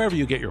 or wherever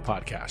you get your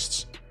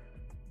podcasts.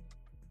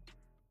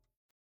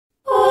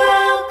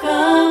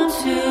 Welcome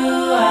to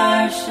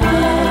our show.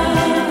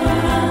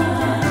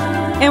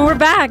 And we're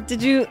back.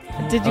 Did you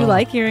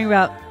like hearing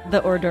about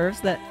the hors d'oeuvres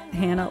that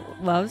Hannah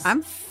loves?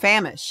 I'm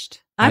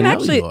famished.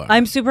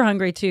 I'm super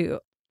hungry too.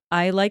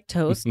 I like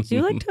toast. Do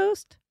you like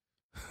toast?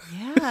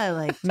 Yeah, I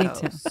like Me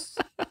toast.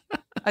 Too.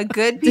 A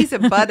good piece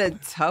of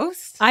buttered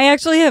toast? I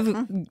actually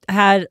have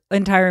had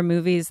entire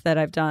movies that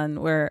I've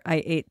done where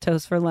I ate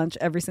toast for lunch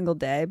every single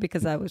day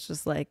because I was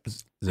just like,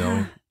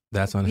 Zoe,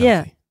 that's unhealthy.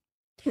 Yeah.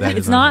 That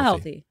it's not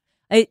healthy.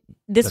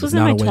 This was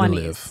in my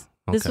 20s.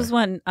 Okay. This was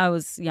when I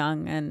was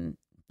young and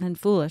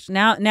foolish.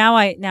 Now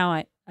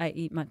I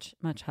eat much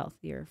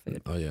healthier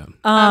food. Oh yeah.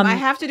 I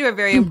have to do a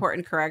very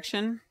important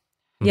correction.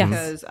 Yes.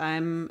 Because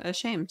I'm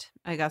ashamed.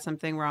 I got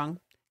something wrong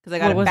because I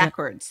got it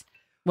backwards.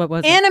 What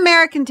was it? In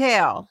American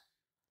Tail.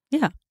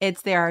 Yeah.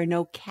 There are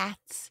no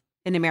cats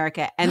in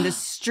America and the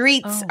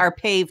streets are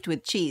paved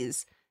with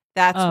cheese.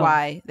 That's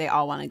why they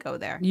all want to go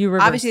there.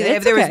 Obviously,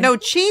 if there was no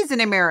cheese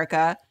in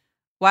America,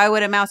 why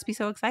would a mouse be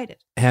so excited?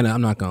 Hannah,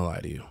 I'm not going to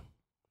lie to you.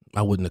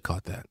 I wouldn't have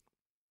caught that.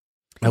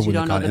 I wouldn't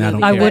have caught it.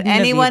 I wouldn't.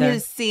 Anyone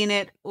who's seen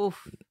it,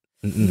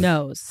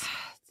 knows.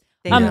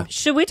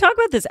 Should we talk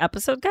about this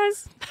episode,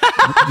 guys?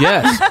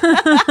 Yes.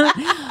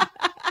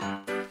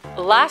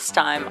 Last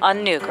time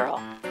on New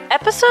Girl,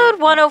 episode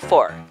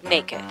 104,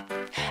 Naked.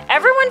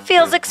 Everyone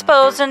feels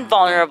exposed and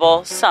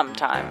vulnerable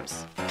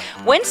sometimes.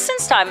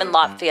 Winston's time in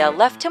Latvia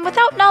left him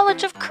without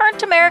knowledge of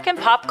current American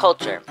pop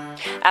culture.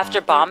 After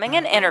bombing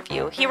an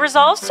interview, he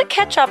resolves to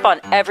catch up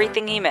on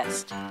everything he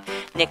missed.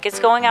 Nick is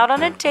going out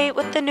on a date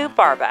with the new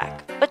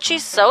barback, but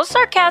she's so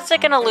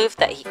sarcastic and aloof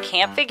that he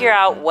can't figure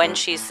out when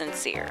she's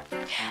sincere.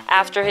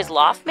 After his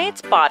loft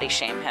mates body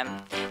shame him,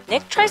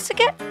 Nick tries to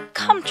get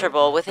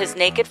comfortable with his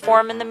naked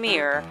form in the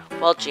mirror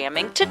while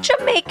jamming to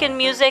Jamaican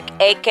music,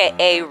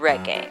 aka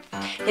reggae.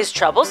 His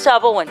troubles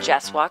double when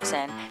Jess walks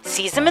in,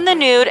 sees him in the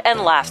nude,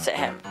 and laughs at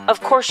him.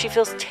 Of course, she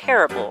feels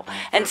terrible,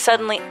 and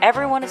suddenly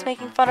everyone is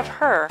making fun of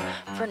her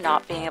for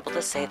not being able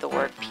to say the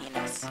word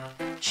penis.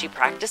 She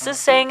practices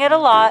saying it a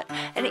lot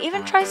and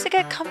even tries to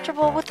get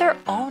comfortable with her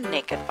own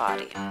naked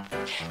body.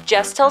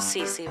 Jess tells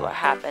Cece what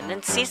happened,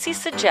 and Cece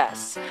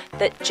suggests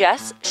that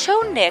Jess show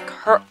Nick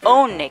her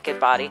own naked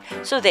body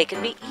so they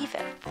can be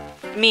even.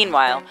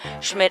 Meanwhile,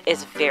 Schmidt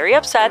is very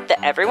upset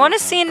that everyone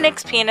has seen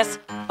Nick's penis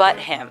but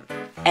him,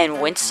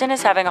 and Winston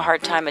is having a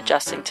hard time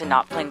adjusting to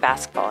not playing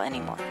basketball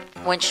anymore.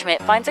 When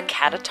Schmidt finds a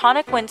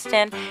catatonic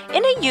Winston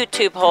in a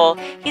YouTube hole,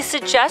 he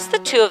suggests the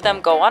two of them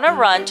go on a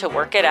run to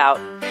work it out,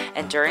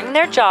 And during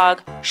their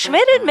jog,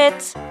 Schmidt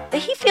admits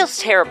that he feels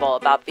terrible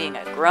about being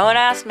a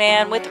grown-ass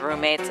man with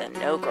roommates and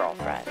no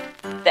girlfriend.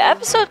 The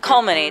episode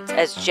culminates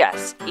as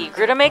Jess,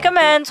 eager to make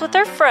amends with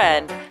her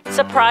friend,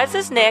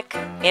 surprises Nick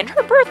in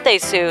her birthday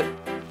suit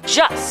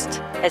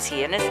just as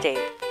he and his date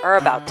are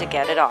about to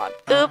get it on.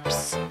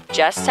 Oops.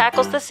 Jess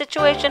tackles the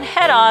situation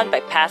head-on by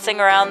passing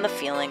around the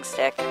feeling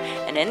stick.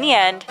 And in the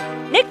end,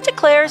 Nick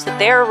declares that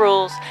there are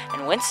rules,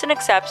 and Winston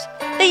accepts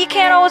that you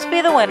can't always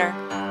be the winner.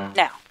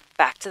 Now,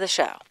 back to the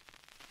show.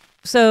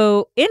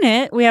 So in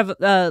it, we have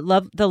the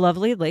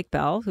lovely Lake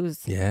Bell,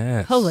 who's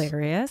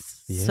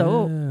hilarious. Yes.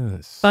 So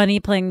funny,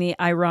 playing the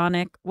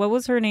ironic. What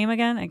was her name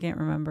again? I can't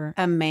remember.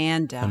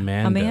 Amanda.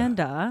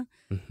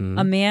 Mm-hmm.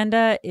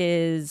 Amanda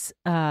is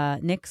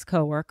Nick's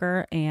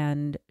coworker,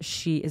 and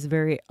she is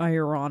very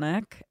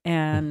ironic,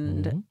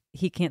 and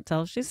he can't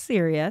tell she's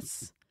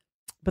serious.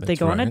 But they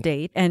go on a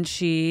date, and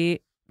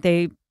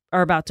they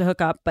are about to hook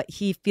up, but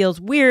he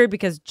feels weird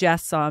because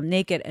Jess saw him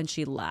naked, and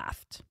she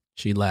laughed.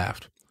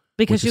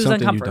 Because she was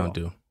uncomfortable. You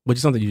don't do, which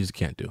is something you just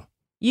can't do.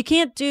 You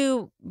can't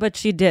do, but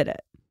she did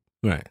it.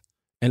 Right.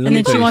 And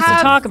then she wants to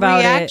talk about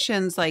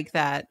reactions like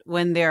that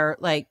when they're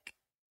like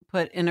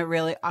put in a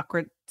really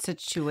awkward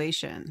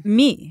situation.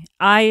 In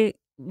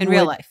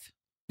real life.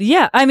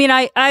 Yeah. I mean,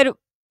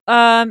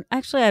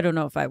 actually, I don't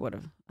know if I would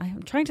have.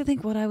 I'm trying to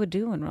think what I would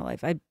do in real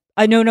life. I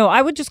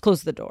would just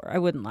close the door. I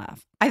wouldn't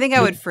laugh. I think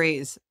I would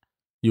freeze.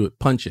 You would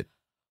punch it.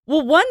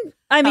 Well,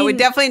 I would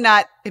definitely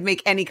not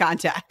make any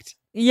contact.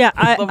 Yeah,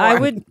 I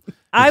would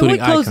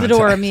close the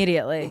door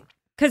immediately.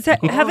 Because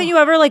haven't you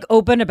ever like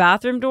opened a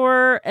bathroom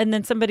door and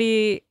then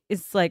somebody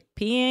is like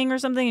peeing or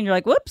something and you're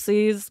like,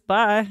 whoopsies,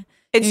 bye.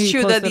 It's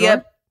true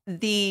that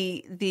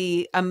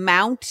the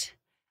amount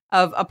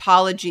of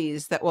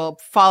apologies that will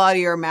fall out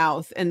of your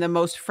mouth in the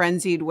most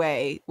frenzied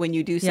way when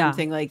you do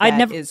something like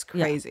that is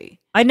crazy.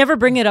 Yeah. I never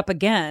bring it up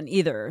again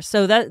either.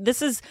 So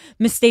this is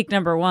mistake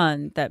number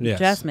one that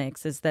Jess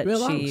makes, is that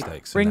she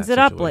brings it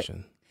up like.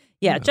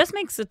 Yeah, Jess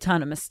makes a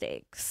ton of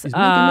mistakes. He's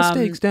making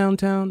mistakes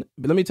downtown.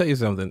 But let me tell you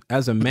something.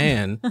 As a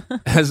man,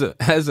 as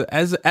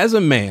a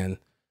man,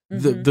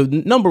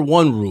 the number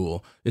one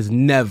rule is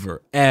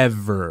never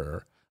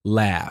ever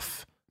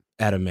laugh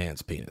at a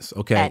man's penis.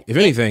 Okay, if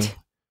anything,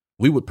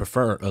 we would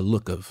prefer a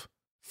look of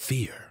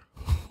fear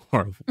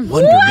or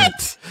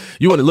wonderment.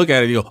 You want to look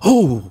at it and you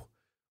go,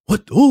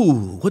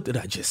 what did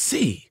I just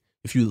see?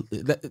 If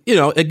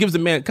it gives a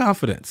man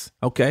confidence.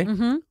 Okay.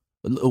 Mm-hmm.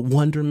 A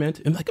wonderment,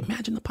 and like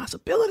imagine the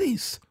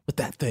possibilities with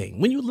that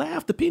thing. When you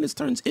laugh, the penis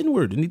turns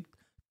inward and it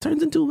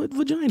turns into a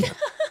vagina.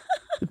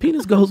 The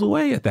penis goes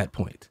away at that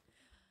point.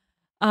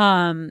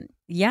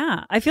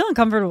 Yeah, I feel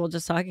uncomfortable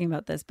just talking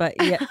about this, but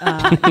yeah,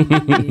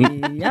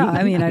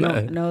 I mean, I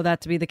don't know that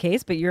to be the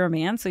case, but you're a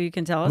man, so you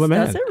can tell us.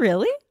 Does it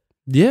really?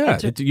 Yeah,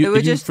 it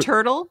would just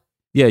turtle.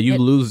 Yeah, you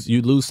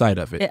lose sight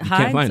of it. It you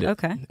hides? Can't find it.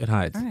 Okay. It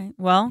hides. All right.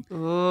 Well,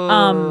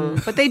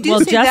 but they do.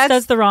 Well, say Jess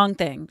does the wrong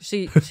thing.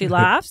 She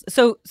laughs.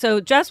 So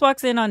Jess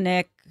walks in on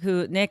Nick,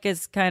 who Nick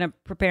is kind of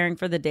preparing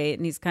for the date,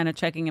 and he's kind of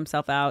checking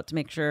himself out to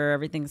make sure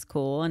everything's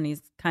cool, and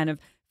he's kind of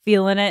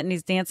feeling it, and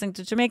he's dancing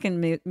to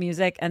Jamaican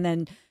music, and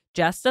then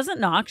Jess doesn't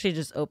knock; she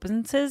just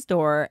opens his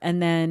door,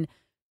 and then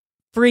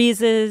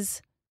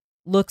freezes,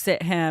 looks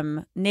at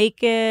him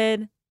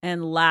naked,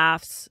 and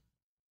laughs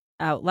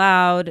out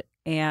loud.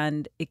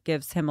 And it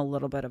gives him a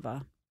little bit of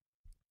a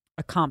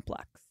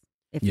complex.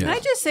 Can I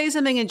just say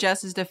something in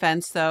Jess's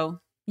defense, though?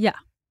 Yeah.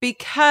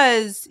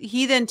 Because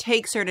he then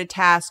takes her to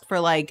task for,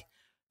 like,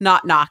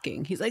 not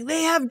knocking. He's like,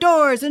 they have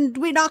doors, and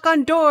we knock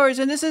on doors,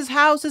 and this is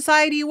how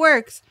society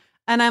works.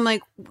 And I'm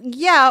like,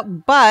 yeah,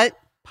 but,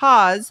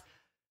 pause.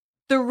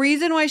 The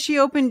reason why she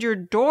opened your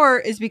door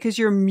is because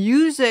your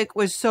music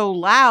was so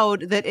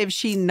loud that if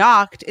she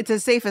knocked, it's a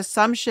safe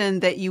assumption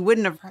that you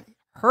wouldn't have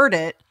heard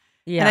it.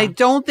 Yeah. And I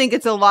don't think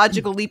it's a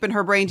logical leap in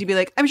her brain to be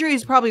like, I'm sure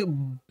he's probably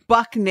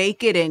buck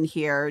naked in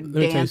here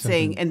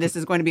dancing, and this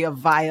is going to be a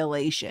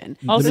violation.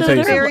 Also, it's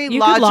a very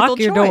logical lock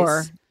your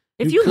door.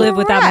 If you live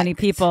with that many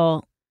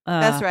people,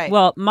 that's right.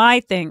 Well,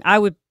 my thing, I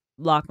would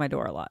lock my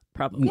door a lot,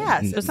 probably.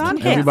 Yes, it's on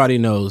him. Everybody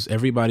knows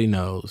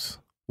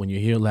when you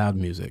hear loud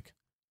music,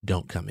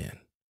 don't come in.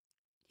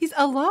 He's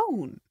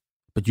alone.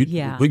 But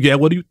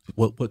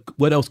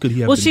what else could he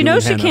have? Well, she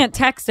knows she can't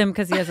text him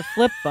because he has a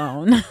flip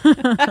phone.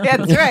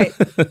 That's right.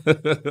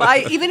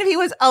 Even if he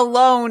was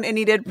alone and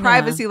he did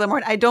privacy a little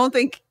more, I don't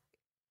think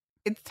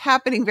it's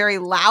happening very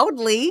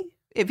loudly.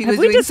 If he Have was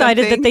we doing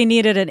decided something. that they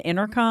needed an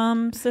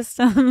intercom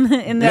system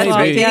in the That's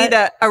right. They closet?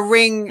 need a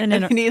ring. They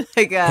need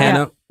like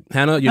a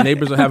Hannah, your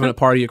neighbors are having a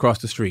party across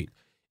the street.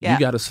 Yeah. You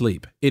got to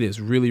sleep. It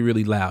is really,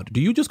 really loud. Do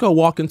you just go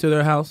walk into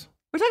their house?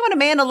 We're talking about a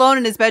man alone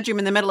in his bedroom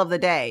in the middle of the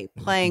day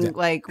playing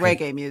like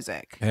reggae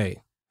music.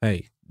 Hey,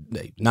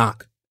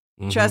 knock.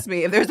 Mm-hmm. Trust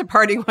me, if there's a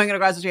party going on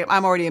across the street,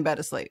 I'm already in bed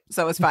asleep.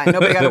 So it's fine.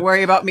 Nobody got to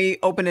worry about me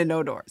opening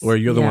no doors. Or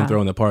you're the one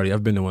throwing the party.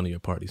 I've been to one of your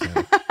parties.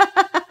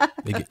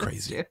 They get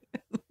crazy.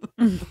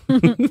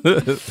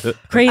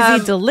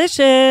 Crazy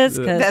delicious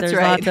because that's there's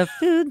right. lots of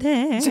food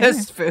there.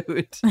 Just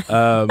food.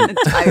 And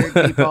tired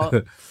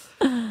people.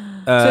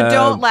 So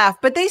don't laugh.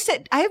 But they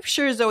said, I'm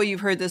sure, Zoe,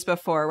 you've heard this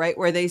before, right?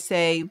 Where they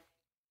say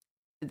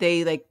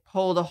they like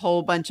polled a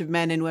whole bunch of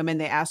men and women.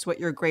 They asked what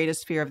your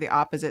greatest fear of the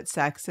opposite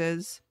sex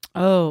is.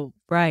 Oh,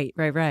 right.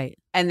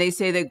 And they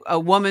say that a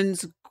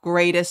woman's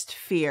greatest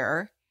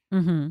fear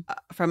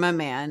from a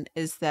man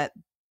is that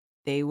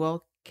they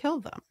will kill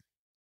them.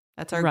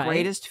 That's our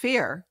greatest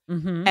fear.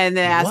 And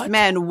they asked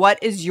men, what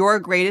is your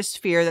greatest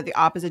fear that the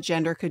opposite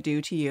gender could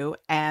do to you?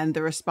 And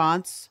the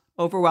response,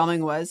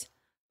 overwhelming, was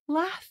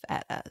laugh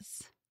at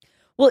us.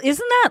 Well,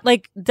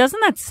 doesn't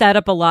that set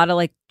up a lot of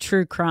like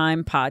true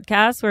crime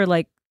podcasts where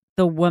like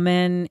the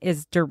woman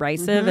is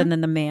derisive and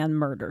then the man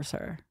murders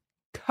her?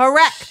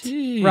 Correct.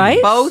 Jeez.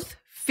 Right? Both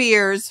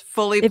fears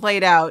fully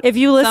played out. If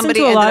you listen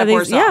to a lot of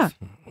these, yeah.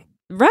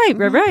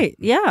 Right.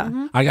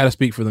 Yeah. I got to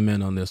speak for the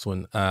men on this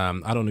one.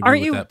 I don't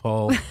agree with that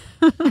poll.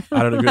 I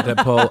don't agree with that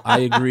poll. I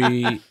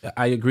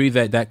agree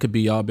that could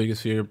be our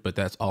biggest fear, but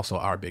that's also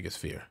our biggest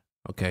fear.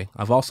 Okay.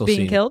 I've also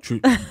being seen killed.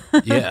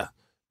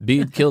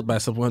 Being killed by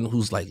someone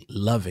who's like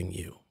loving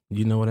you.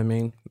 You know what I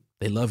mean?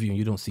 They love you and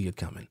you don't see it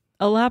coming.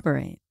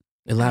 Elaborate.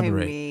 I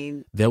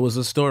mean, there was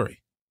a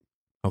story.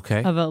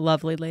 Okay. Of a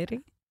lovely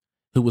lady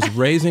who was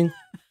raising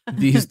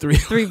these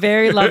three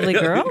very lovely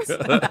girls.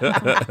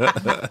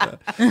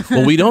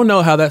 Well, we don't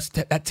know how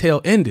that tale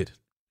ended.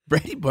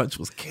 Brady Bunch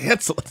was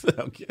canceled.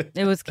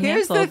 It was canceled.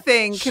 Here's the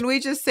thing. Can we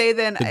just say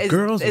then, is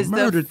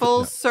the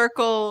full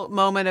circle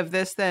moment of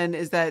this then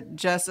is that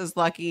Jess is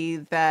lucky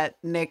that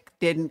Nick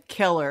didn't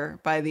kill her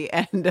by the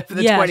end of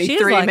the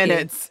 23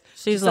 minutes.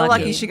 She's so lucky.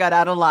 lucky she got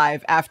out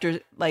alive after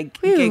like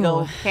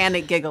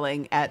panic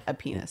giggling at a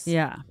penis.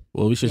 Yeah.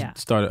 Well, we should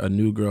start a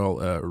New Girl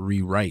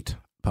rewrite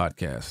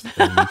podcast.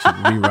 And we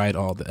should rewrite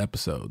all the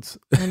episodes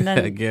and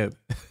then, again.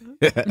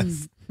 If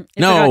it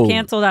got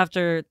canceled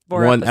after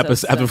 4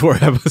 episodes. After 4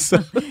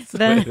 episodes.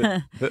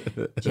 Then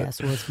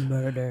Jess was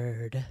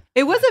murdered.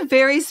 It was a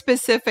very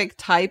specific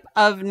type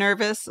of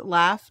nervous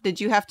laugh. Did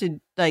you have to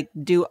like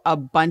do a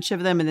bunch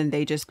of them and then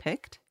they just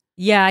picked?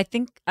 Yeah, I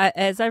think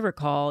as I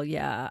recall,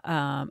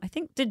 I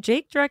think did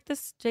Jake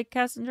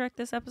Kasdan direct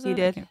this episode? He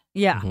did.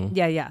 Yeah.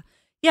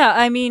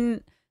 I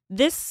mean,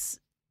 this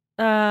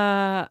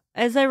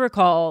as I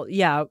recall,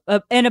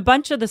 and a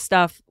bunch of the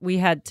stuff we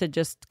had to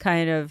just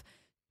kind of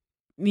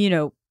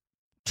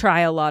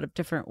try a lot of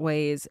different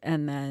ways,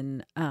 and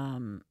then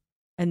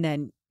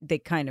they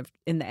kind of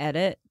in the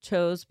edit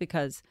chose,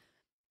 because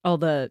all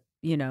the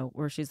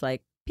where she's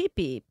like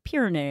pee-pee,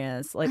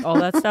 pureness, like all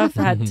that stuff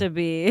had to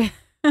be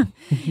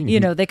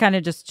they kind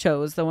of just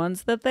chose the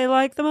ones that they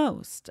like the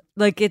most.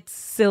 Like, it's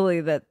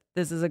silly that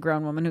this is a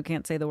grown woman who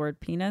can't say the word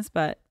penis,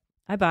 but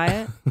I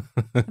buy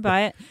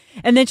it.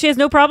 And then she has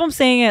no problem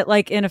saying it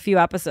like in a few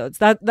episodes.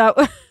 That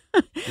I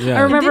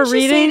remember reading. Didn't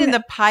she say it in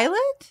the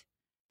pilot?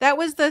 That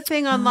was the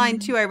thing online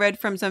too. I read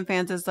from some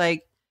fans is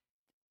like,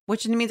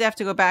 which means I have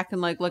to go back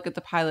and like look at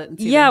the pilot and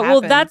see. Yeah,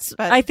 what happens.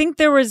 I think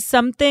there was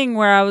something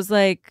where I was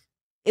like,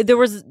 there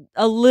was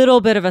a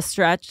little bit of a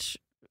stretch,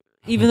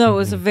 even though it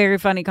was a very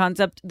funny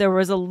concept. There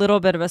was a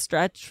little bit of a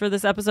stretch for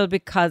this episode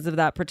because of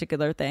that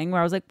particular thing where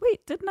I was like,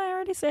 wait, didn't I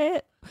already say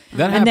it?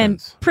 That and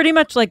happens. Then pretty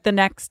much like the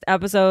next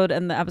episode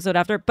and the episode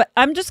after. But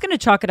I'm just going to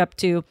chalk it up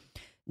to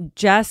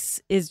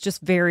Jess is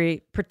just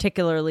very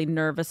particularly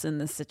nervous in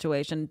this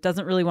situation.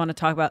 Doesn't really want to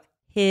talk about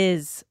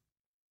his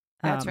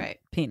that's right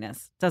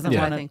penis. Doesn't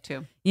want to, I think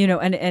too.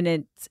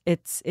 And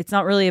it's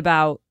not really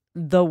about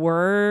the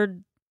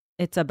word.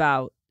 It's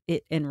about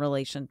it in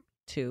relation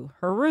to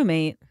her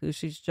roommate, who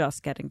she's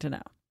just getting to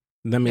know.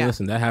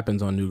 Listen, that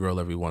happens on New Girl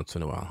every once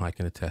in a while. I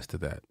can attest to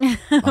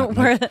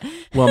that.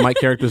 My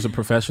character's a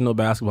professional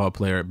basketball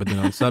player, but then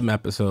on some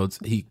episodes,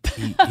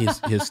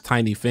 his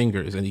tiny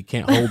fingers, and he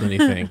can't hold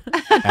anything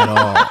at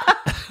all.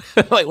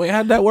 Like, wait,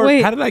 how did that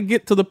work? How did I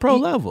get to the pro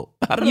level?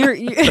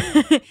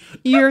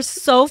 You're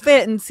so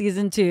fit in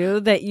season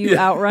 2 that you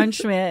outrun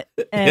Schmidt,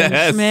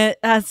 and Schmidt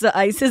has to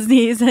ice his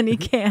knees and he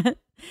can't.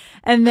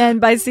 And then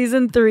by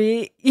season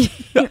 3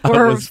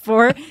 or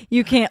 4,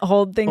 you can't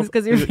hold things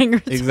because your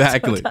fingers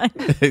exactly. are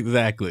so tiny.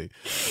 Exactly.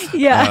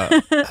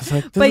 Yeah.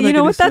 But you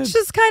know what? That's sense.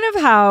 just kind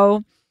of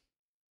how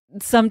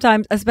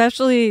sometimes,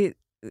 especially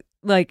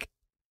like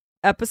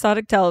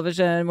episodic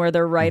television where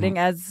they're writing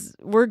as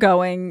we're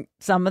going,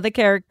 some of the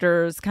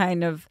characters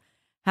kind of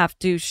have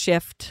to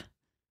shift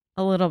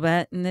a little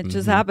bit, and it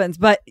just happens.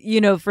 But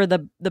for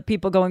the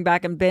people going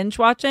back and binge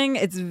watching,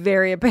 it's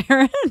very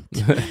apparent.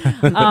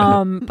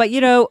 But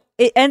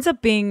it ends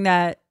up being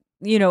that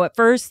at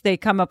first they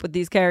come up with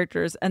these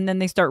characters and then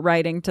they start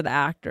writing to the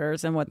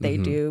actors and what they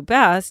do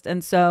best.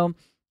 And so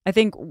I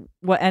think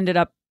what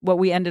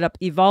we ended up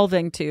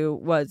evolving to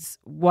was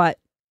what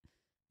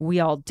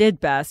we all did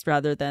best,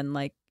 rather than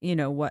like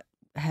what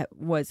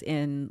was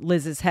in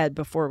Liz's head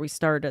before we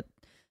started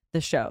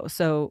the show.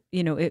 So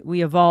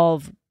we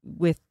evolve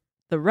with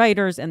the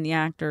writers and the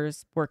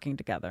actors working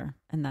together,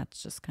 and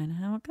that's just kind of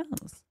how it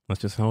goes.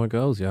 That's just how it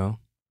goes, y'all.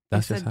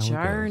 That's just how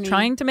it goes.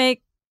 Trying to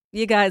make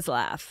you guys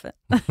laugh.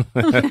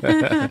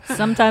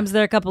 Sometimes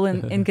there are a couple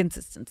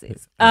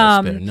inconsistencies.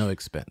 Spare no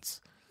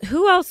expense.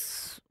 Who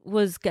else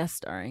was guest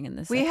starring in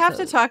this. We episode. have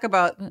to talk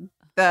about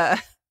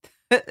the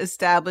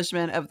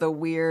establishment of the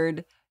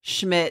weird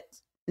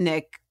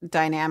Schmidt-Nick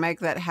dynamic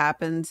that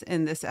happens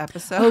in this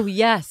episode. Oh,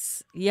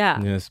 yes.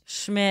 Yeah. Yes.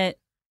 Schmidt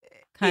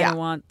kind of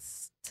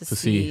wants to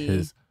see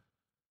his.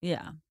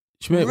 Yeah.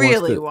 Schmidt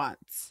really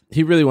wants.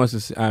 He really wants to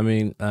see. I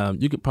mean,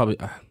 you could probably.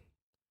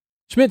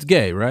 Schmidt's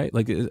gay, right?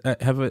 Like, did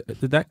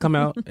that come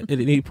out at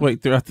any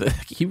point throughout the?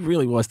 He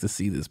really wants to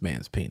see this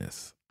man's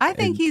penis. I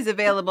think he's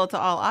available to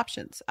all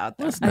options out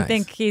there. That's nice. I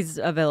think he's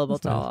available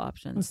to all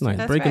options. That's nice.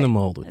 That's Breaking the right.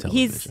 mold with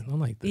television. I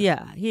like that.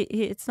 Yeah,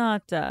 it's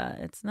not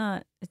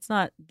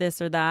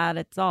this or that.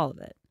 It's all of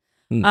it.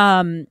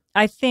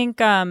 I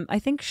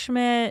think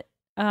Schmidt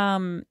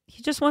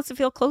he just wants to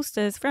feel close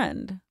to his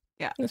friend.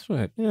 Yeah, that's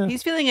right. Yeah,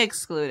 he's feeling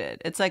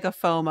excluded. It's like a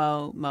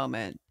FOMO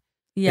moment.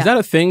 Yeah. Is that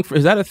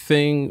a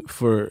thing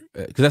for?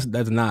 Because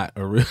that's not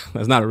a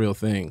real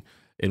thing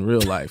in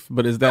real life.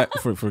 But is that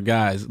for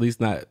guys? At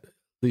least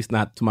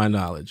not to my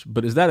knowledge.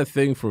 But is that a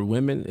thing for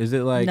women? Is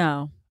it like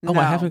no? Oh,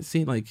 I haven't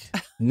seen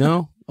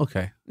no.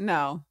 Okay.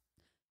 No.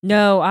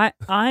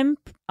 I'm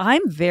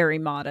very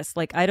modest.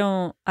 Like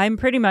I'm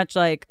pretty much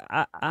like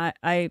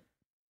I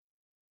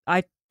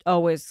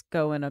always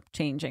go in a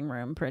changing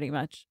room pretty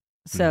much.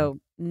 So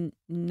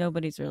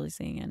nobody's really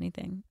seeing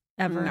anything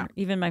ever. No.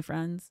 Even my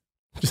friends.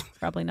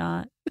 Probably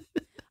not.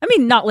 I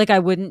mean, not like I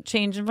wouldn't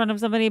change in front of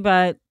somebody,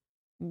 but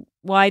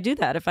why do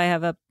that if I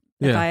have a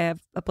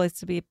place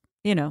to be,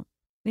 that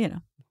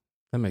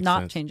makes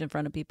not sense. change in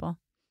front of people.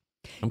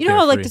 I'm You know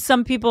how like carefree.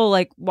 some people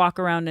like walk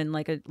around in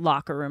like a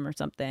locker room or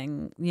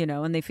something,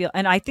 and they feel,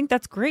 and I think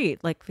that's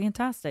great, like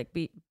fantastic.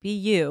 Be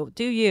you,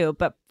 do you.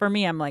 But for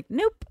me, I'm like,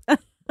 nope.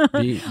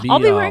 I'll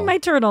be wearing my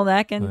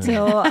turtleneck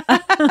until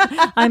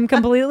I'm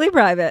completely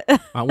private.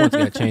 I once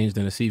got changed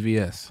in a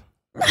CVS.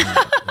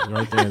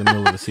 Right there in the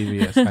middle of a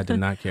CVS. I did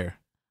not care.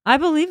 I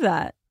believe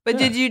that. But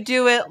did you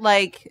do it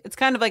like, it's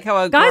kind of like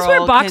how a Guys girl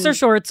wear boxer can-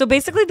 shorts, so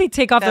basically they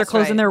take off their That's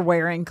clothes right. and they're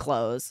wearing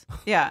clothes.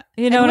 Yeah.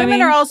 You know and what I women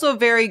mean? are also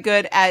very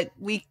good at,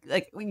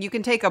 you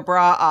can take a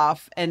bra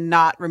off and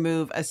not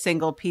remove a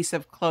single piece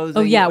of clothing.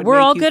 Oh yeah, that would we're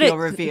make all you good feel at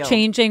revealed.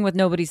 changing with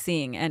nobody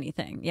seeing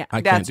anything. Yeah,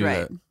 I can't That's do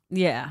right. that.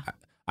 Yeah.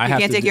 I You have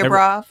can't to take do your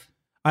bra off?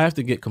 I have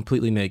to get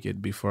completely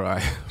naked before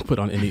I put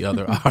on any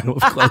other article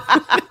of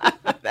clothing.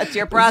 That's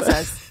your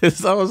process.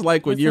 It's almost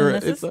like when you're.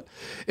 It's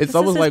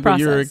almost like when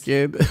you're a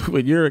kid.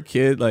 When you're a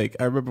kid, like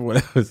I remember when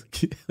I was a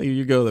kid,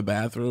 you go to the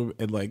bathroom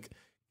and like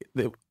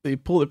they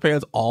pull their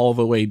pants all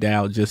the way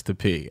down just to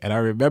pee. And I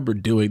remember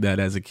doing that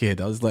as a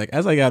kid. I was like,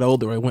 as I got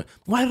older, I went,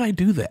 why did I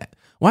do that?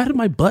 Why did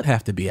my butt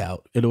have to be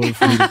out in order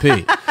for me to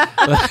pee?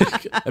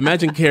 Like,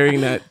 imagine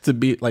carrying that to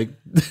be like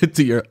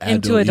to your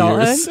Into adult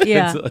adulthood? years.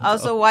 Yeah. Into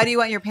Also, why do you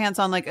want your pants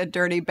on like a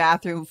dirty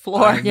bathroom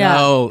floor? Yeah.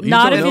 No, you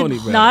not don't if know it, any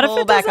better. not if Pull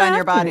it back doesn't on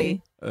your have to body.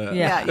 be.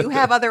 Yeah, you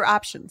have other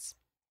options.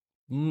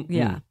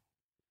 Yeah.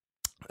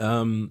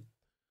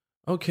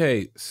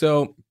 Okay,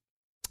 so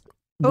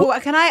Oh,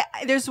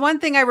 there's one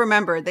thing I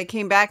remembered that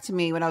came back to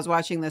me when I was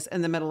watching this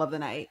in the middle of the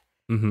night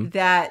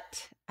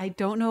that I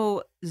don't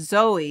know,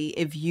 Zoe,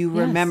 if you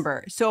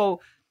remember.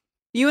 So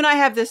you and I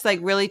have this like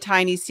really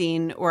tiny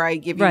scene where I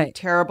give you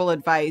terrible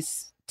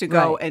advice to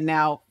go and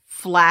now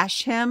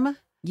flash him.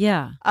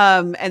 Yeah.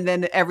 And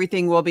then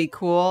everything will be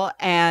cool.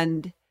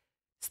 And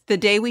the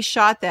day we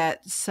shot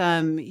that,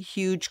 some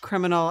huge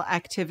criminal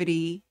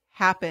activity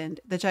happened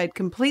that I had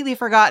completely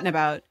forgotten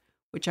about,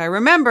 which I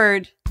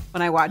remembered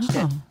when I watched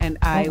it. And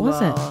I What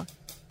was will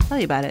tell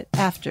you about it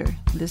after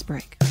this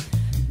break.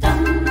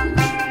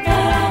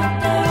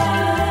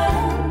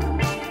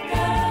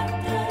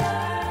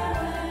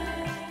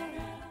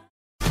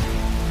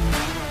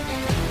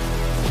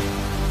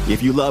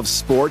 If you love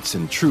sports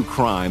and true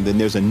crime, then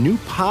there's a new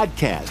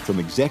podcast from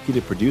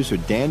executive producer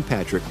Dan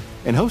Patrick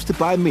and hosted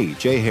by me,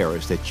 Jay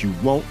Harris, that you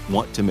won't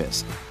want to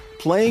miss.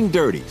 Playing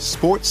Dirty: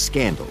 Sports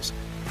Scandals.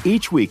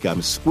 Each week,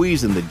 I'm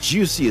squeezing the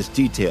juiciest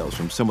details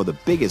from some of the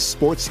biggest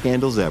sports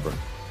scandals ever.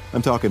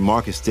 I'm talking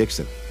Marcus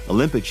Dixon,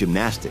 Olympic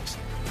gymnastics,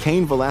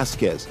 Cain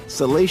Velasquez,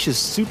 salacious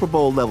Super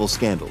Bowl-level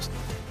scandals.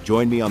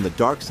 Join me on the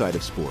dark side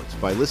of sports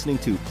by listening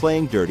to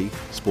Playing Dirty: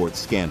 Sports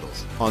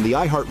Scandals on the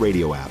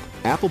iHeartRadio app,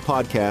 Apple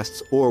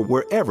Podcasts, or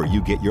wherever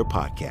you get your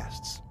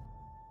podcasts.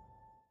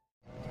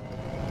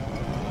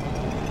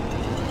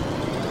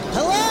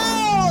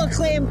 Hello,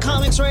 acclaimed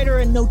comics writer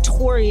and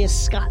notorious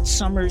Scott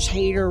Summers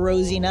hater,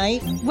 Rosie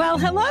Knight. Well,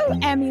 hello,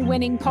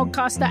 Emmy-winning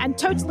podcaster and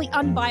totally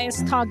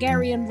unbiased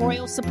Targaryen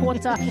royal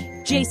supporter,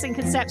 Jason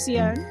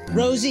Concepcion.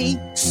 Rosie,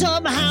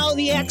 somehow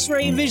the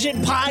X-Ray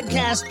Vision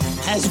podcast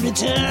has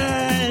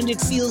returned. It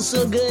feels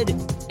so good.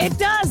 It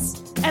does.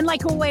 And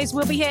like always,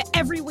 we'll be here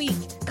every week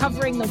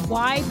covering the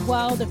wide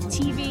world of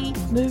TV,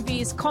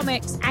 movies,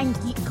 comics, and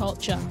geek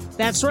culture.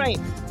 That's right.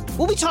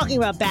 We'll be talking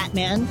about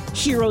Batman,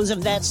 heroes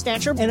of that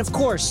stature, and of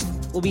course,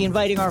 we'll be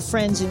inviting our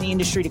friends in the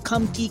industry to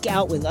come geek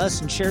out with us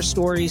and share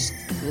stories.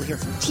 We'll hear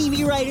from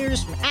TV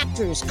writers, from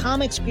actors,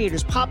 comics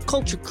creators, pop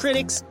culture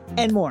critics,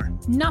 and more.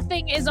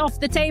 Nothing is off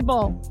the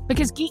table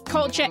because geek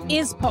culture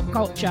is pop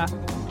culture,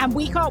 and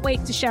we can't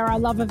wait to share our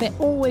love of it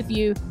all with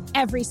you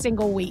every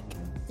single week.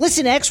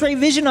 Listen to X-Ray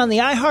Vision on the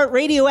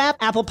iHeartRadio app,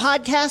 Apple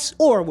Podcasts,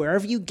 or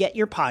wherever you get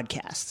your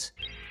podcasts.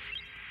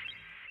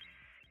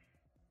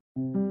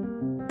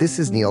 This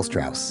is Neil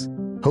Strauss,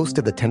 host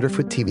of the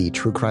Tenderfoot TV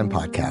True Crime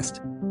Podcast,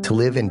 To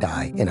Live and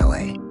Die in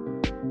LA.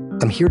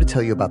 I'm here to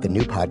tell you about the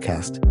new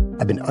podcast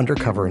I've been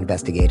undercover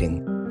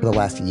investigating for the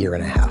last year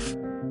and a half.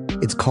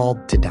 It's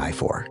called To Die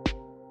For.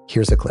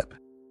 Here's a clip.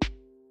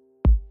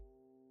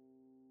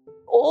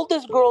 All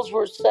these girls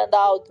were sent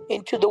out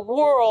into the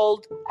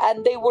world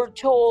and they were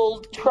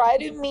told, try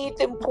to meet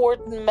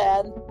important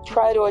men,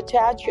 try to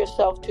attach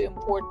yourself to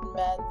important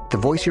men. The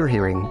voice you're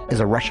hearing is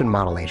a Russian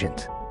model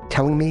agent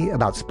telling me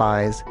about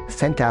spies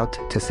sent out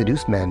to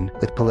seduce men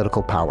with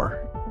political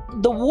power.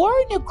 The war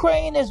in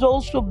Ukraine is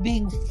also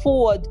being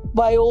fought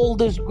by all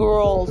these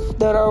girls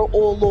that are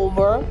all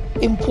over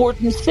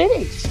important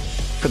cities.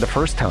 For the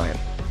first time,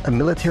 a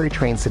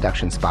military-trained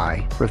seduction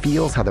spy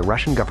reveals how the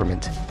Russian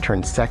government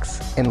turned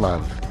sex and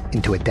love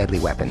into a deadly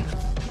weapon.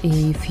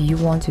 If you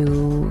want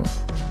to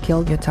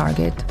kill your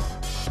target,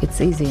 it's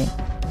easy.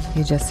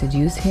 You just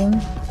seduce him,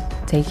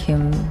 take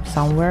him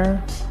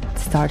somewhere,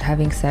 start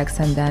having sex,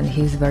 and then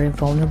he's very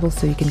vulnerable,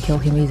 so you can kill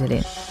him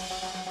easily.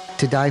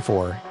 To Die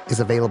For is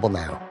available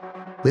now.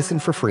 Listen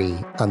for free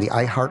on the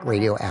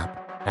iHeartRadio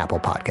app, Apple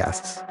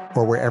Podcasts,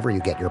 or wherever you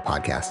get your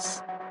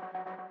podcasts.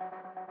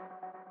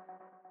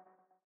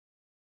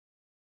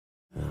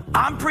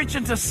 I'm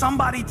preaching to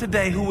somebody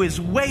today who is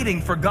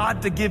waiting for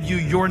God to give you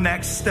your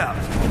next step.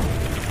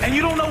 And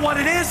you don't know what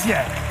it is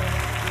yet.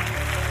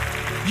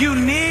 You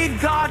need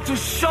God to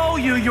show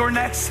you your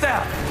next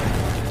step.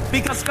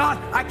 Because God,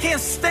 I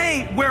can't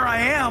stay where I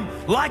am,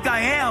 like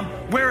I am,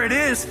 where it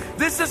is.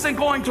 This isn't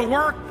going to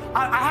work.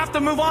 I have to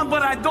move on,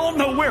 but I don't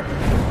know where.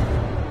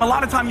 A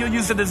lot of time you'll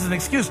use it as an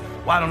excuse.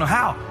 Well, I don't know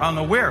how. I don't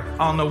know where.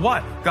 I don't know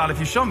what. God, if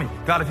you show me.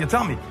 God, if you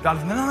tell me. God,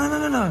 if...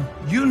 No.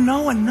 You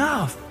know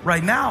enough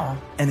right now.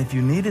 And if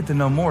you needed to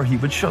know more, he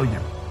would show you.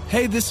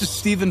 Hey, this is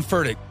Stephen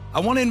Furtick. I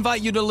want to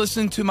invite you to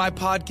listen to my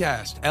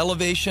podcast,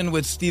 Elevation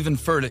with Stephen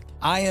Furtick.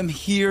 I am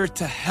here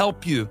to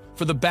help you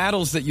for the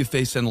battles that you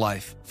face in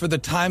life, for the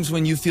times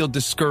when you feel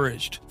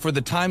discouraged, for the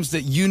times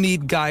that you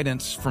need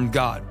guidance from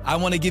God. I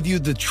want to give you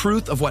the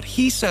truth of what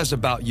he says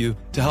about you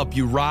to help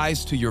you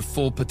rise to your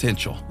full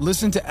potential.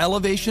 Listen to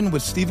Elevation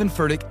with Stephen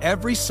Furtick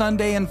every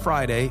Sunday and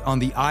Friday on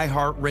the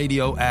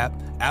iHeartRadio app,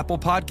 Apple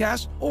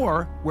Podcasts,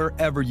 or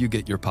wherever you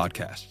get your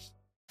podcasts.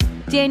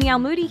 Danielle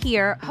Moody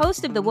here,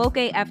 host of the Woke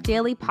AF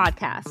Daily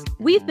podcast.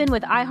 We've been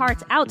with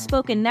iHeart's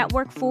Outspoken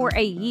Network for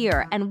a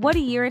year, and what a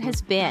year it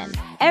has been.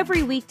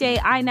 Every weekday,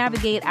 I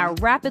navigate our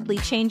rapidly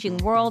changing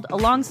world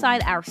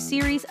alongside our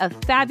series of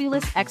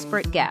fabulous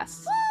expert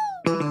guests.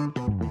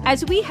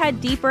 As we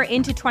head deeper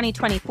into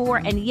 2024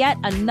 and yet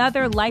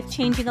another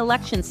life-changing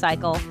election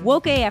cycle,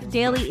 Woke AF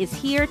Daily is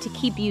here to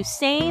keep you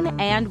sane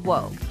and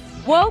woke.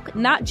 Woke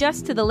not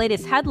just to the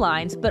latest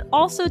headlines, but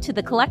also to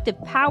the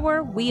collective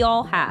power we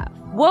all have.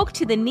 Woke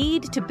to the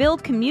need to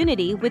build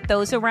community with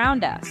those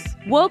around us.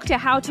 Woke to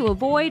how to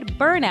avoid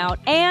burnout,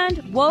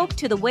 and woke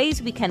to the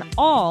ways we can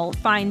all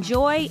find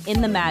joy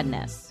in the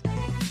madness.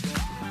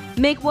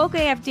 Make Woke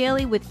AF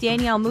Daily with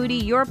Danielle Moody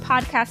your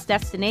podcast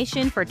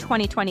destination for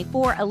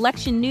 2024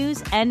 election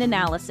news and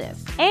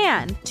analysis.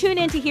 And tune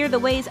in to hear the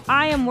ways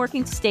I am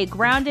working to stay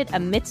grounded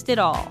amidst it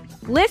all.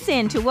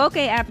 Listen to Woke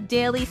AF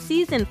Daily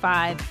Season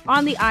 5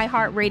 on the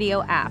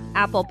iHeartRadio app,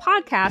 Apple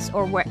Podcasts,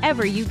 or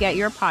wherever you get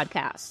your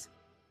podcasts.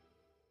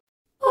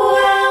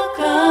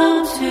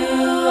 Welcome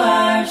to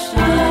our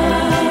show.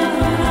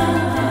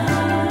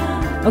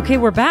 Okay,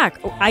 we're back.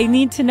 I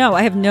need to know.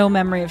 I have no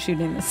memory of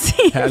shooting this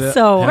scene,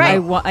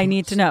 I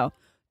need to know.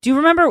 Do you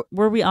remember,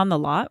 were we on the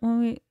lot when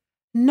we...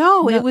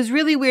 No, it was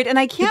really weird. And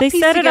I can't Did they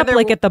piece set it up together...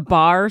 like at the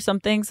bar or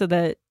something so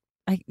that,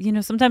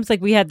 sometimes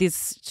like we had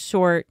these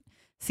short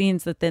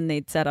scenes that then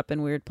they'd set up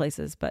in weird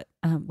places. But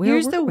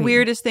here's the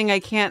weirdest thing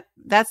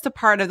that's the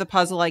part of the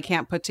puzzle I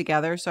can't put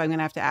together. So I'm going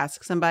to have to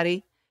ask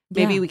somebody.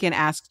 Maybe we can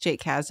ask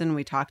Jake Kasdan when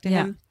we talk to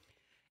him.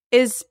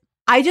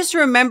 I just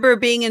remember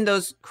being in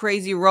those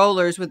crazy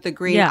rollers with the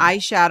green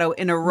eyeshadow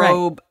in a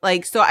robe.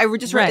 Right.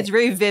 It's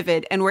very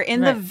vivid. And we're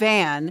in the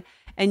van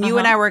and you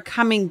and I were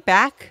coming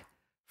back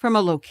from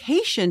a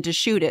location to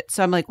shoot it.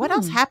 So I'm like, what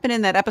else happened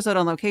in that episode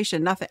on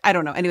location? Nothing. I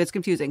don't know. Anyway, it's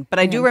confusing, but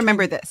I do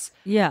remember this.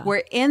 Yeah.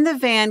 We're in the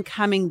van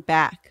coming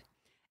back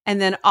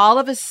and then all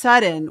of a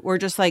sudden we're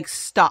just like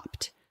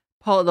stopped.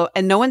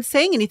 And no one's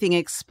saying anything,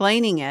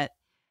 explaining it.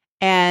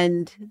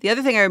 And the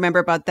other thing I remember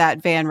about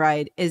that van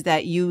ride is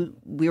that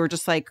we were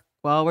just like,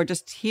 well, we're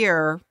just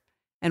here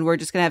and we're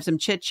just going to have some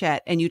chit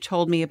chat. And you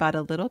told me about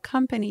a little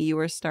company you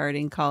were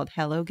starting called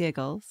Hello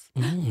Giggles.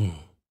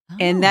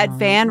 In that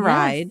van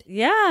ride.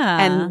 Yeah.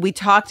 And we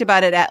talked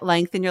about it at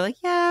length and you're like,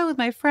 yeah, with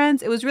my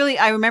friends. It was really,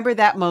 I remember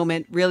that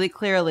moment really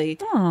clearly.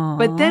 Aww.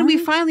 But then we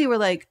finally were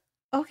like,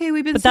 okay,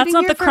 we've been But that's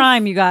not the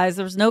crime, you guys.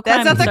 There was no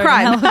crime. That's not the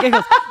crime.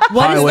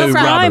 What is the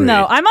crime,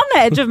 though? I'm on the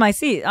edge of my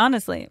seat,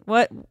 honestly.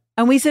 What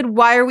And we said,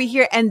 why are we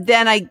here? And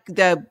then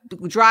the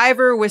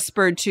driver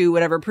whispered to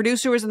whatever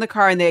producer was in the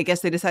car, and I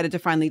guess they decided to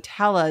finally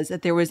tell us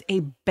that there was a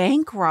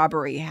bank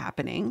robbery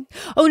happening.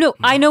 Oh, no,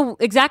 I know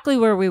exactly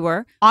where we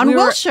were. On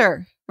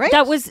Wilshire, right?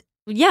 That was,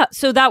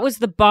 so that was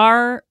the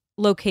bar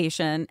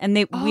location. And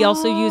we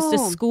also used a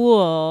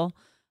school,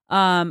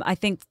 I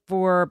think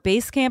for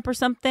base camp or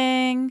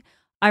something.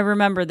 I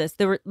remember this.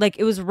 There were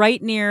it was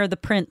right near the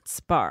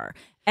Prince bar.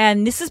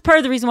 And this is part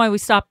of the reason why we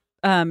stopped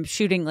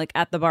shooting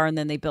at the bar, and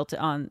then they built it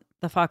on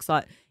the Fox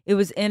lot. It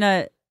was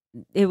in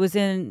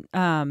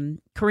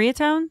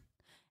Koreatown,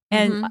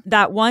 and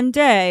that one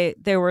day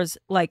there was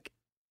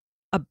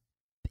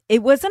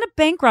it wasn't a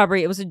bank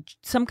robbery. It was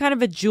some kind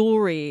of a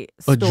jewelry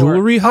store. A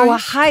jewelry heist? Oh, a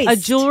heist. A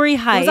jewelry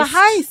heist. It was a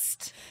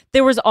heist.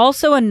 There was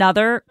also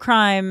another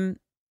crime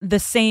the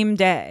same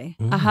day.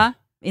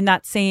 In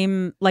that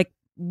same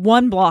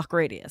 1 block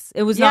radius.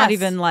 It was not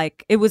even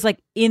it was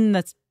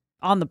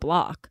on the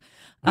block.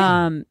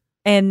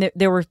 And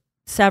there were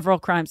several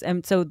crimes,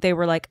 and so they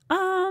were was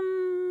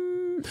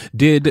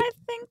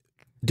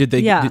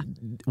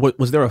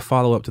there a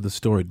follow up to the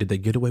story? Did they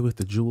get away with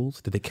the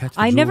jewels? Did they catch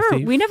the jewel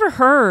thief? We never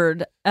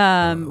heard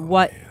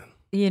what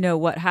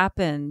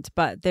happened,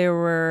 but there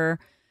were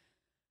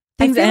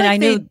things, and I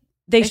knew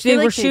they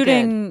were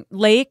shooting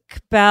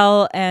Lake,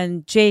 Belle,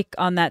 and Jake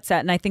on that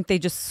set, and I think they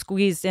just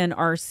squeezed in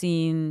our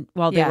scene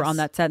while they were on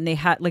that set, and they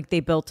had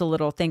they built a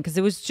little thing because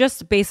it was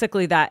just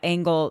basically that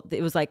angle.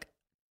 It was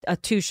a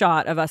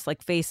 2-shot of us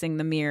facing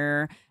the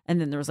mirror,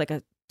 and then there was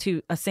a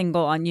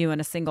single on you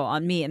and a single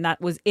on me, and that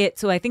was it.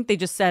 So I think they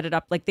just set it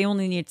up they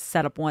only need to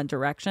set up one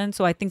direction.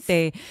 So I think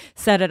they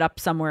set it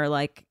up somewhere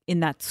in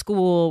that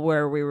school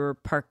where we were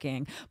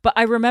parking. But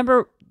I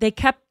remember they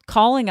kept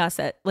calling us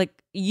at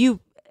you,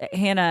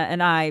 Hannah,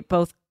 and I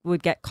both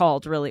would get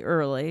called really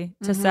early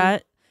to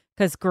set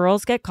because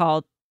girls get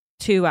called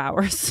 2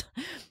 hours.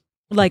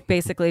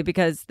 Basically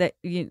because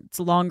it's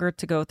longer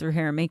to go through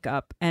hair and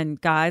makeup,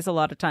 and guys a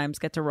lot of times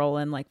get to roll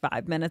in 5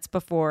 minutes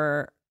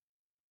before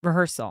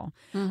rehearsal.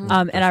 And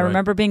I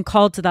remember being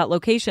called to that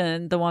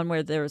location, the one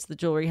where there was the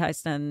jewelry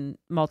heist and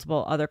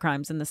multiple other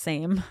crimes in the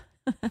same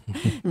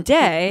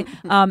day,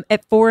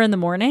 at 4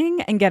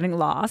 a.m, and getting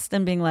lost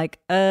and being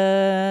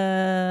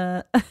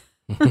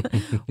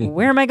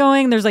where am I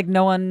going? There's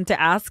no one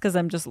to ask because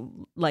I'm just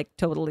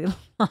totally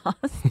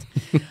lost.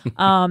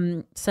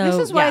 So this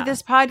is why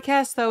this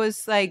podcast though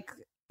is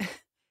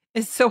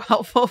is so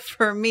helpful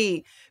for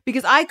me,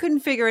 because I couldn't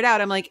figure it out.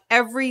 I'm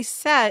every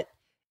set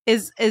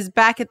is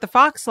back at the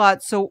Fox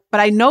lot. So, but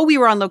I know we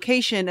were on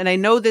location, and I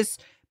know this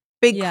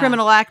big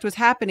criminal act was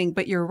happening.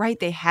 But you're right;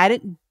 they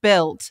hadn't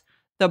built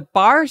the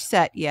bar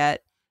set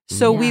yet.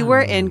 So we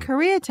were in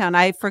Koreatown.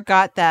 I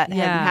forgot that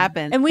hadn't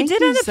happened. And we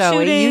did end up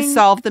shooting. You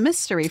solved the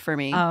mystery for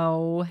me.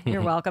 Oh,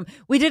 you're welcome.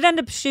 We did end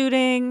up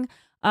shooting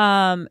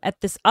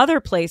at this other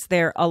place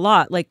there a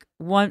lot.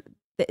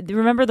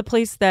 Remember the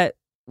place that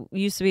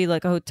used to be a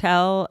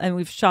hotel, and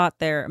we've shot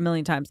there a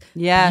million times.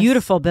 Yeah,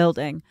 beautiful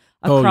building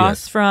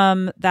across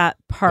from that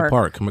park. The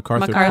park,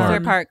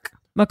 MacArthur Park.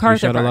 MacArthur we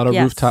shot Park, a lot of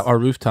rooftop. Our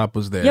rooftop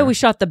was there. Yeah, we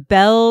shot the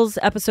Bells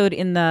episode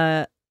in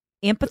the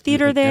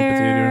amphitheater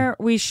there.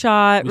 We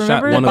shot the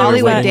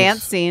Bollywood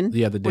dance scene.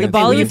 Yeah, the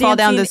Bollywood you fall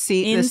down the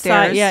stairs.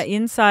 Yeah,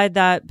 inside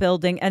that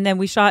building. And then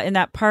we shot in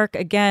that park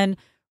again.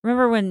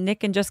 Remember when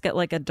Nick and Jess get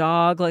a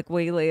dog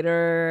way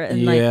later?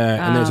 And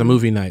and there's a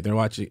movie night. They're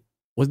watching.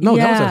 That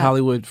was at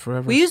Hollywood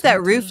Forever. We used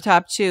that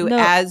rooftop too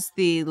as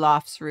the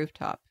Loft's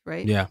rooftop,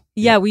 right?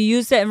 Yeah, we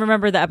used it. And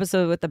remember the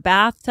episode with the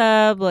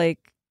bathtub, that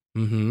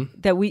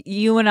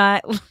you and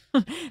I,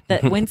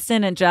 that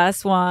Winston and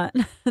Jess want.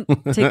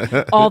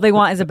 All they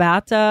want is a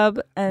bathtub.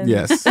 And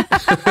yes.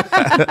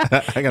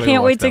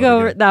 Can't wait to go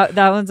over that.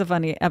 That one's a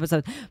funny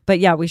episode. But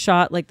yeah, we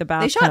shot the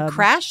bathtub. They shot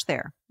Crash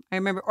there. I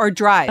remember, or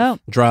Drive. Oh,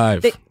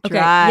 Drive.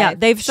 Drive. Yeah,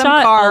 they've Some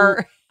shot.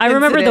 Car I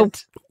remember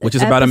which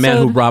is about a man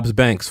who robs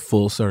banks.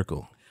 Full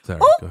circle. Sorry,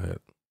 go ahead.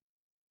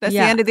 That's the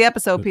end of the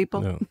episode,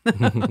 people. No.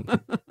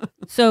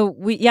 So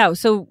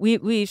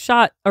we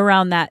shot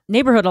around that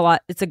neighborhood a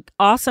lot. It's an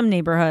awesome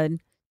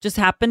neighborhood. Just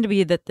happened to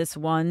be that this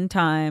one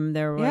time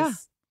there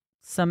was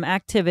some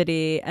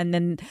activity, and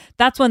then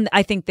that's when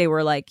I think they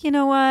were like, you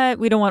know what,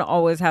 we don't want to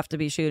always have to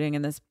be shooting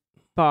in this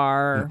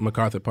bar.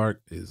 MacArthur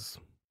Park is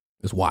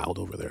wild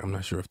over there. I'm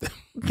not sure if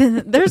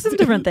there's some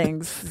different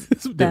things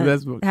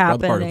that's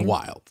happening. Part is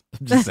wild.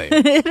 I'm just saying.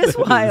 It is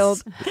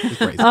wild. It's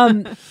crazy.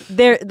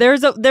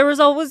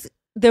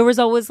 There was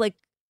always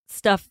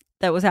stuff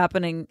that was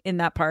happening in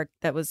that park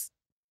that was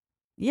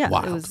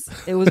wild.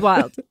 It was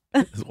wild.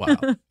 It's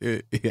wild.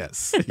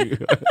 Yes.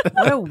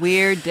 What a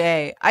weird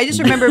day. I just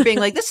remember being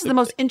this is the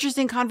most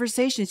interesting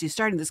conversations. You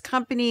start in this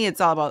company.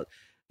 It's all about,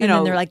 and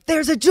then they're like,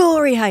 there's a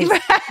jewelry heist.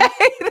 Right.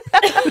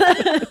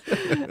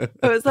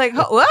 I was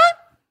what?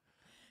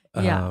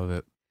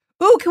 Yeah.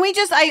 Ooh, can we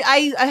just,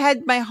 I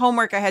had my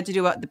homework I had to do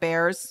about the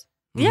Bears.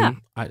 Yeah.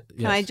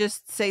 Can I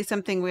just say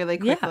something really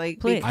quickly?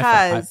 Please.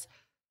 Because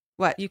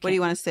what do you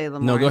want to say,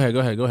 Lamar? No, go ahead.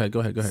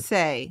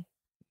 Say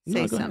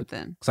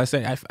something. Because I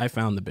say I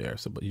found the bear,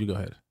 but you go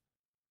ahead.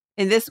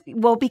 in this.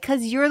 Well,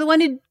 because you're the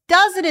one who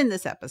does it in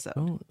this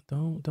episode.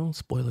 Don't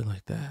spoil it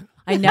like that.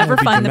 I never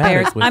find the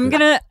bears.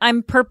 With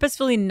I'm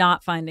purposefully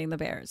not finding the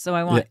bears, so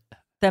I want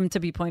them to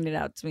be pointed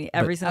out to me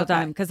every single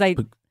time because I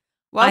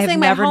was saying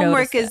my never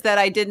homework is it. that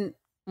I didn't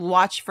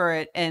watch for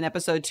it in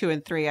episode 2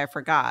 and 3. I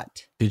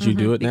forgot. Did you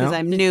do it because now?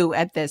 I'm new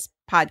at this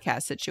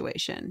podcast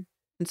situation,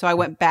 and so I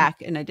went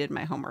back and I did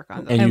my homework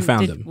on them. And you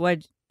found them.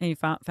 What? And you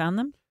found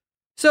them?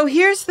 So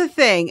here's the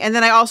thing, and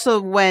then I also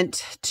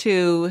went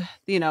to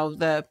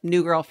the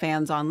New Girl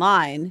fans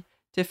online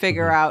to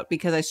figure out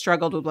because I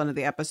struggled with one of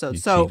the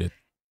episodes. So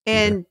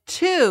in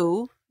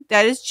 2.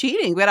 That is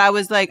cheating, but I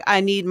was like,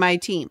 I need my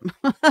team.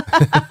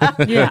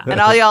 Yeah. And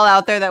all y'all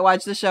out there that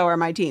watch the show are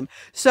my team.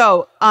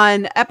 So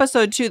on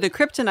episode 2, the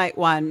Kryptonite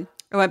one,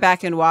 I went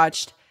back and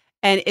watched,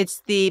 and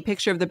it's the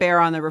picture of the bear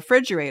on the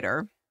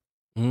refrigerator.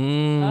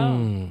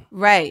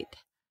 Right.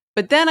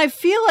 But then I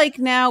feel like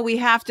now we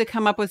have to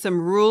come up with some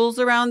rules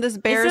around this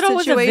bear Is it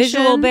always situation. a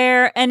visual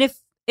bear? And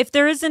if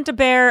there isn't a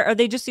bear, are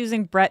they just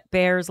using Brett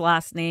Baer's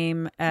last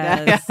name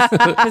as?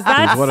 Because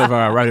that's one of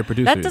our writer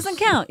producers. That doesn't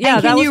count. Yeah,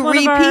 and can you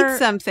repeat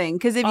something?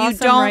 Because if you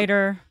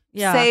don't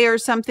say or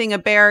something a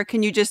bear,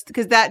 can you just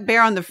because that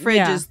bear on the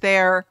fridge is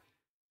there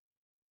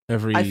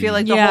I feel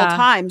like the whole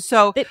time.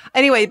 So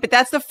anyway, but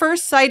that's the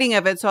first sighting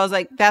of it. So I was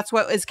like, that's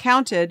what is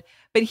counted.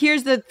 But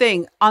here's the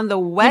thing: on the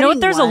wedding, you know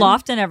what? There's one, a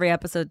loft in every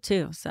episode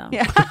too. So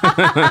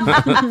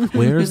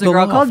where's there's a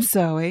girl called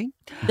Zoe.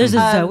 There's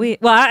a Zoe.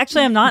 Well,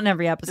 actually, I'm not in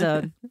every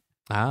episode.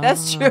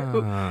 That's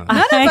true. None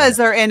of us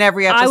are in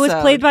every episode. I was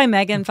played by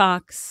Megan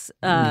Fox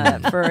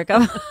for a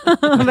couple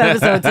of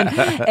episodes, and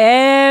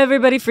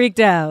everybody freaked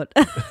out.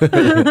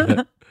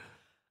 The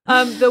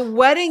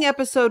wedding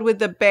episode with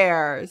the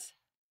bears,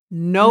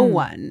 no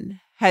one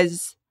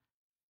has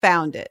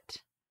found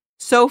it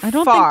so far. I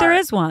don't think there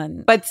is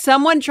one. But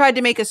someone tried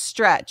to make a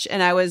stretch,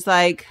 and I was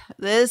like,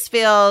 this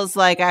feels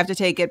like I have to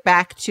take it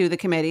back to the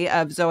committee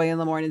of Zoe and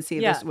Lamorne and see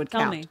if this would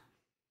tell count. me.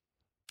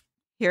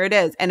 Here it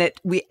is. And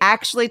we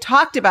actually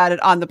talked about it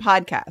on the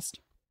podcast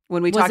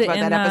when we talked about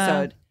that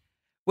episode,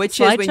 which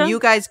is when you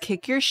guys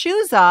kick your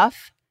shoes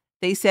off,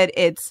 they said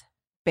it's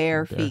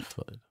bare feet.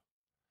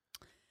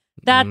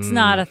 That's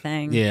not a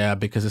thing. Yeah,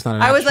 because it's not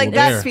an I was like,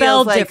 bear. that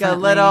feels like a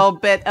little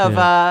bit of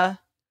a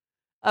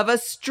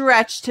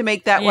stretch to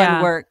make that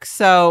one work.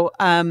 So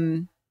I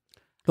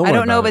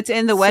don't know if it's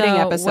in the wedding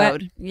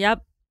episode.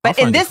 Yep. But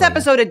in this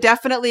episode, it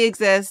definitely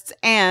exists.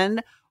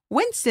 And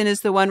Winston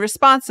is the one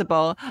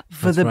responsible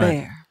for the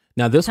bear.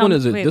 Now this one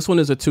is a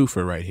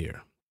twofer right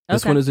here.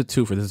 This one is a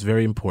twofer. This is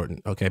very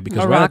important. Okay,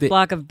 because a rock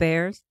block of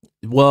bears.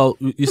 Well,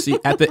 you see,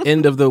 at the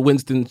end of the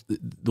Winston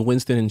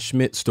and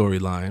Schmidt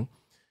storyline,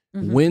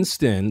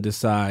 Winston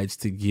decides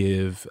to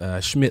give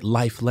Schmidt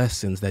life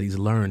lessons that he's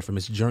learned from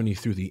his journey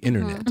through the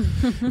internet.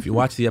 If you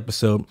watch the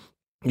episode,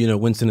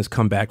 Winston has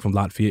come back from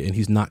Latvia and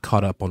he's not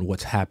caught up on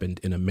what's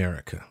happened in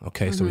America.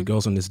 Okay, so he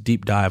goes on this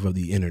deep dive of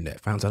the internet,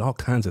 finds out all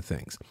kinds of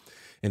things.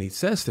 And he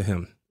says to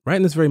him, right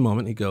in this very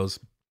moment, he goes,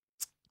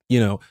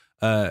 in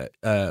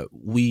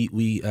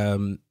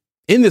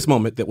this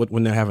moment that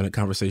when they're having a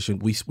conversation,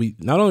 we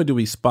not only do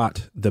we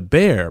spot the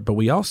bear, but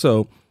we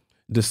also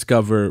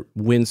discover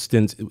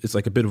Winston's, it's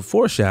like a bit of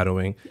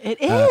foreshadowing.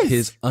 It is.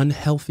 His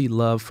unhealthy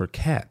love for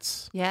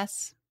cats.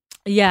 Yes.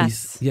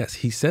 Yes.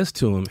 He says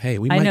to him, hey,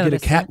 we might get a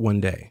cat one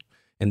day,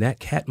 and that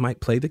cat might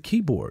play the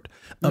keyboard.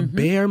 A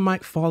bear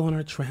might fall on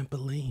our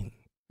trampoline.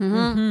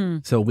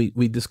 So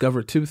we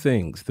discovered two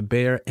things, the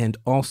bear and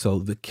also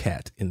the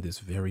cat in this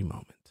very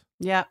moment.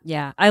 Yeah.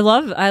 Yeah. I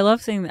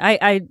love seeing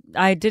that.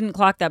 I didn't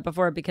clock that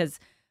before because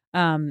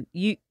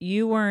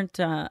you weren't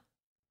oh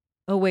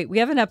wait, we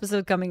have an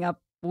episode coming up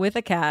with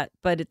a cat,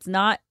 but it's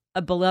not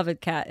a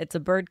beloved cat, it's a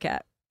bird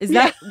cat. Is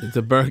that it's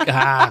a bird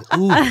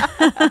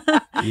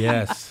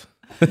yes.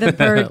 The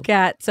bird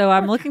cat. So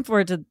I'm looking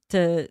forward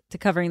to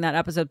covering that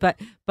episode. But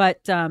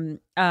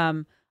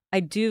I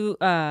do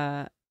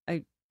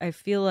I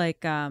feel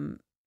like I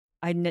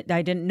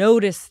didn't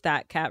notice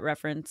that cat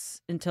reference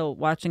until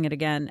watching it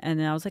again, and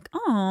then I was like,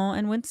 oh,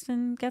 and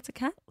Winston gets a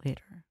cat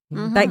later.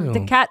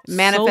 The cat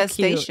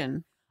manifestation. So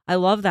cute. I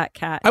love that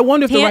cat. I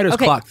wonder if the writers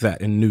clocked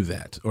that and knew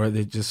that, or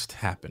they just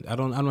happened.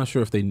 I'm not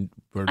sure if they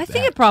were. I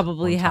think it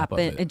probably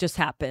happened. It just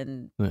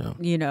happened.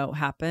 Yeah.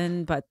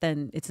 Happened. But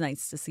then it's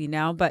nice to see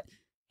now. But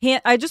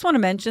I just want to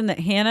mention that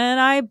Hannah and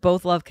I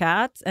both love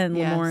cats, and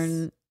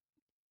Lauren,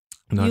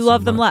 you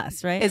love them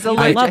less, right? Is you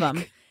love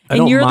them.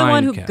 And you're the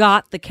one who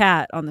got the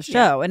cat on the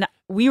show. And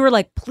we were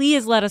like,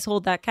 please let us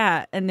hold that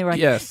cat. And they were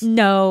like,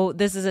 no,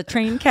 this is a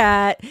trained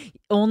cat.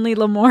 Only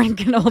Lamorne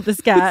can hold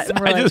this cat. And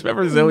I just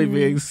remember Zoe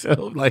being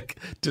so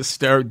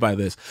disturbed by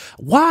this.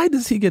 Why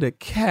does he get a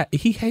cat?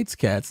 He hates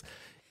cats.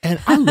 And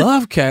I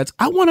love cats.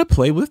 I want to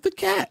play with the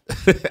cat.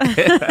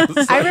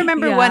 I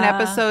remember one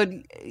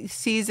episode,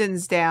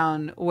 seasons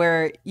down,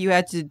 where you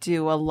had to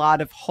do a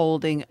lot of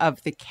holding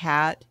of the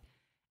cat.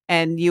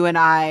 And you and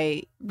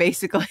I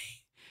basically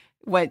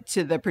went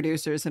to the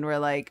producers and were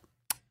like,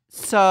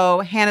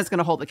 So Hannah's going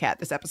to hold the cat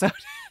this episode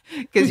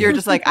because you're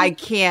just like, I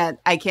can't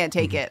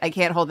take it. I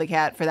can't hold the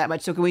cat for that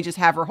much. So can we just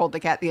have her hold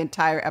the cat the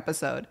entire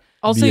episode?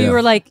 Also, you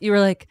were like,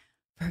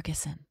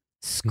 Ferguson,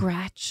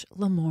 scratch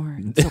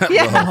Lamorne. So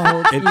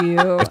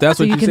If that's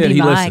what you said,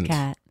 he listened.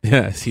 Cat.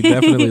 Yes, he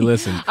definitely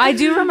listened. I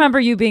do remember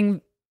you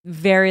being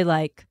very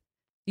like,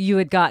 you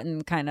had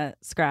gotten kind of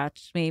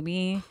scratched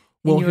maybe.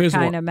 Well, and you were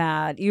kind of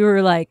mad. You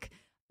were like,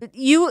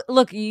 you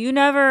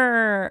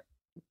never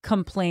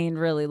complained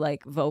really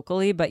like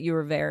vocally, but you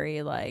were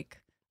very like,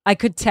 I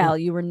could tell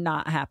you were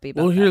not happy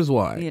about Well, that, here's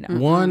why. you know?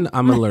 One,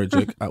 I'm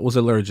allergic. I was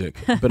allergic,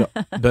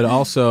 but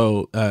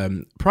also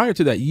prior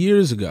to that,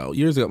 years ago,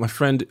 my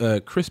friend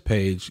Chris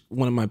Page,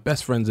 one of my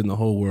best friends in the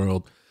whole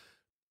world,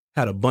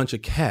 had a bunch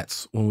of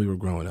cats when we were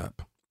growing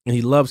up, and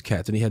he loves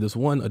cats, and he had this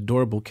one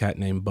adorable cat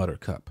named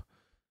Buttercup.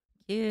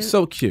 Cute.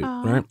 So cute,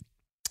 right?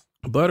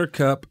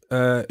 Buttercup.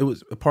 It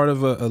was a part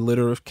of a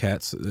litter of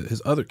cats.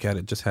 His other cat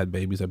had just had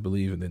babies, I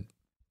believe, and then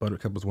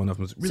Buttercup was one of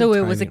them. It was really so it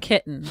tiny. was a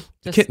kitten.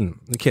 The kitten.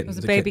 It was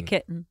a baby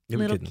kitten.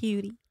 Little kitten.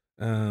 cutie.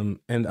 And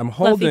I'm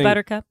holding Fluffy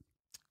Buttercup.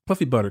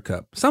 Fluffy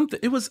Buttercup. Something.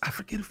 It was. I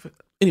forget if.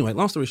 Anyway,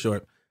 long story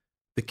short,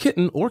 the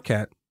kitten or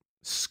cat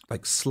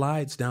like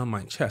slides down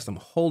my chest. I'm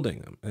holding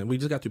him, and we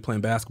just got through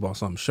playing basketball,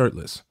 so I'm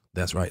shirtless.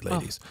 That's right,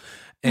 ladies.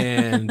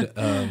 And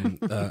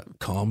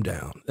calm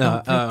down.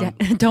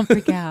 Don't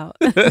freak out.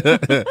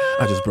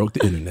 I just broke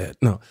the internet.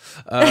 No.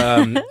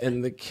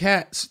 And the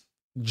cat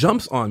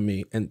jumps on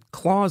me and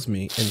claws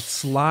me and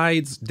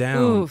slides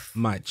down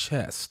my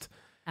chest.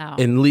 Ow.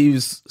 And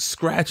leaves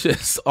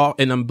scratches all,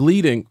 and I'm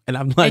bleeding, and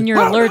I'm like, and you're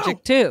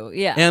allergic too.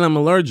 Yeah. And I'm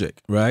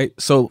allergic, right?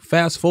 So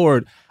fast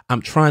forward,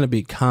 I'm trying to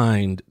be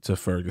kind to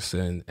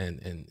Ferguson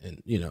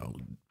and you know,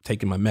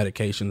 taking my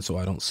medication so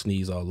I don't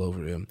sneeze all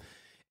over him.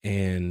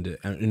 And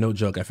no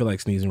joke, I feel like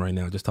sneezing right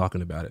now just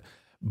talking about it.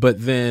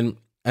 But then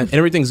and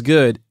everything's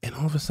good, and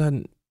all of a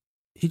sudden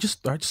he just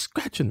starts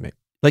scratching me.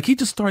 Like he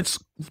just starts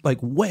like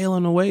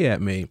wailing away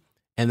at me.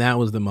 And that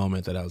was the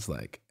moment that I was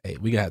like, hey,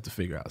 we got to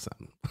figure out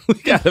something. We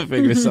got to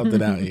figure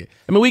something out here.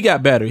 I mean, we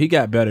got better. He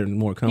got better and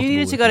more comfortable. You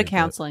needed to go to me,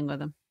 counseling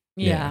with him.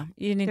 Yeah.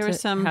 You need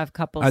to have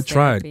couples I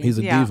tried. therapy. He's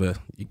a diva.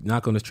 You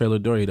knock on his trailer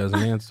door, he doesn't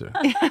answer.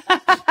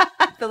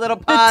 The little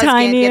paws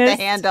can't get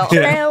the handle.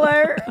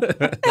 Trailer.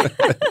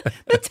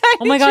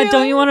 Oh my God,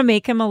 don't you want to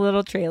make him a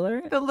little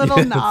trailer? The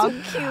little knob.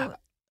 Cute.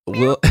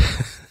 Well,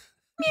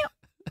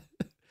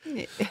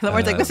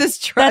 Lamorne's like, this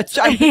is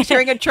I'm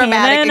picturing a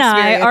traumatic Hannah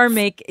and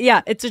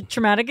experience. it's a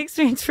traumatic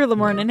experience for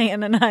Lamorne, and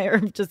Hannah and I are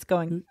just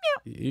going,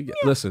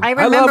 listen, I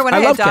remember when I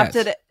love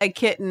adopted cats. a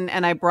kitten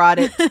and I brought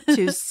it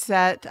to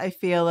set, I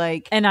feel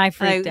like. and I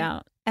freaked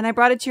out. And I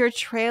brought it to your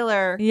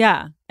trailer.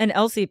 Yeah. And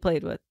Elsie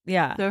played with,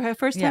 So her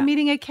first time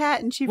meeting a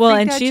cat, and she well,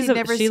 freaked and out. she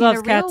never seen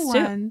loves a cats real too.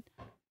 one.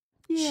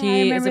 Yeah, I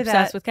She is remember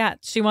obsessed that. with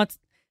cats.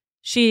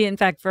 She in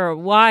fact for a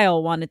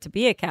while wanted to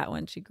be a cat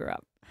when she grew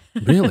up.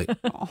 Really?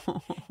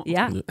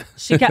 Yeah.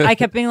 I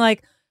kept being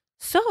like,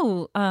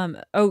 so I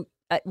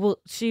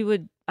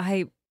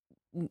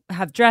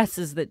have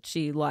dresses that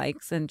she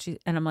likes, and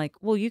I'm like,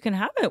 well, you can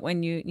have it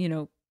when you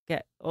know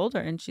get older,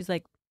 and she's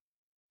like,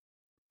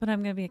 but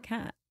I'm gonna be a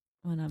cat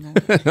when I'm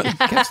older.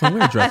 Cats don't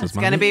wear dresses. It's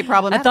gonna be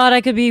problematic. I thought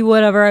I could be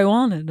whatever I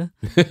wanted.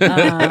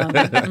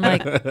 I'm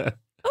like,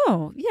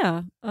 oh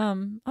yeah,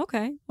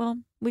 okay, well,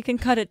 we can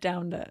cut it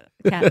down to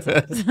cat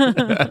size.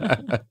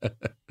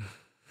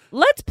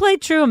 Let's play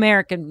True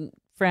American,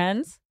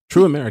 friends.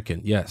 True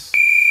American, yes.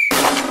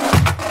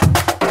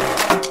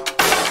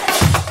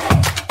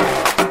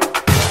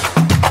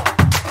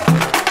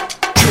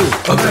 True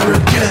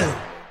American.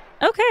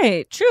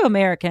 Okay, True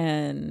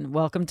American.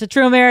 Welcome to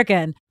True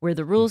American, where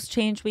the rules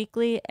change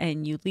weekly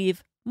and you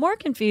leave more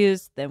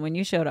confused than when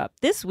you showed up.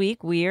 This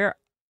week, we're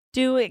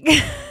doing...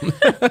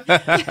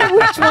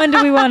 Which one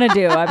do we want to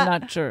do? I'm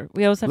not sure.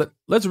 We always have...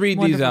 Let's read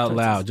these wonderful out choices.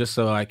 loud just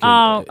so I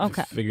can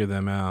okay. figure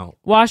them out.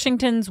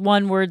 Washington's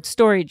one-word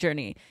story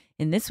journey.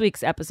 In this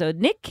week's episode,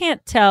 Nick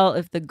can't tell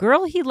if the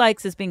girl he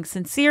likes is being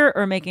sincere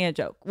or making a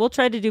joke. We'll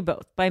try to do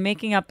both by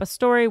making up a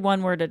story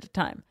one word at a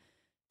time.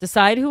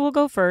 Decide who will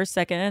go first,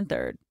 second, and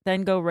third.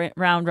 Then go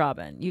round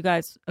robin. You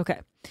guys,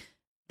 okay.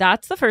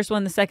 That's the first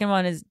one. The second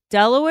one is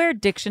Delaware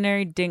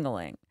Dictionary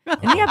Dingling.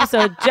 In the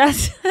episode,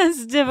 Jess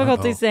has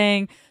difficulty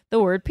saying the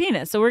word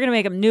penis. So we're going to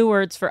make up new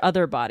words for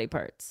other body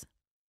parts.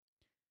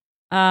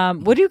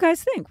 What do you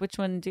guys think? Which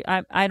one do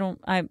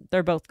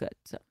they're both good.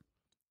 So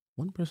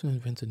one person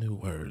invents a new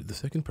word. The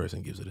second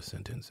person gives it a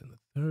sentence. And the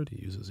third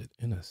uses it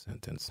in a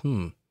sentence.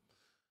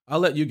 I'll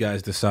let you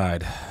guys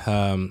decide.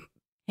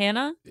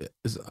 Hannah?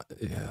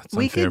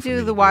 We could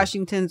do the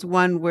Washington's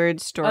one-word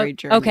story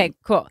journey. Okay,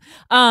 cool.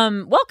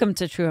 Welcome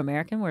to True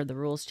American, where the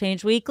rules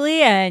change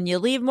weekly and you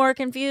leave more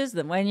confused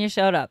than when you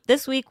showed up.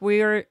 This week,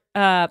 we're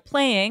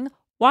playing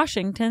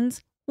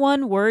Washington's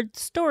one-word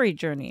story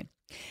journey.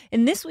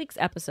 In this week's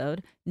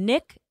episode,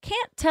 Nick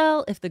can't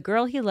tell if the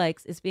girl he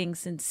likes is being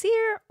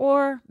sincere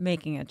or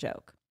making a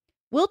joke.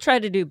 We'll try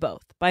to do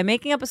both by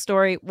making up a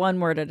story one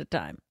word at a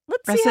time.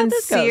 Let's see how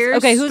this goes.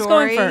 Okay, who's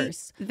going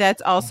first?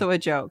 That's also a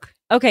joke.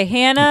 Okay,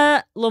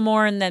 Hannah,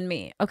 Lamorne, then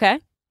me. Okay.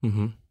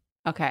 Mm-hmm.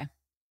 Okay.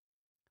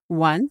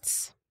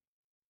 Once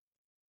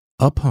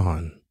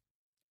upon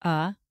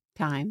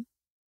time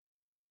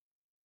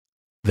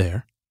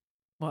there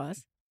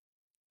was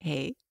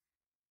a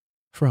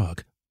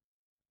frog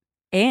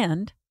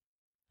and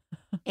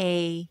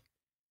a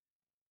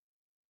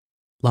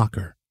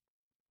locker.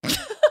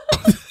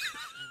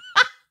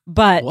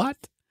 But what?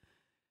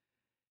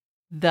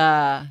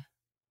 The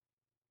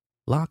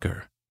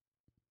locker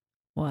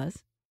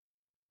was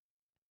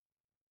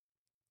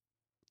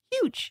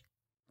huge.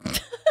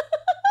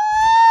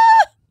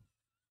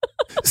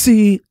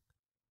 See,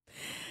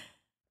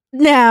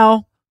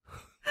 now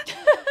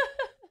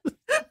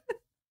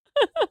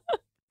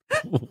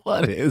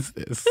what is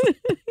this?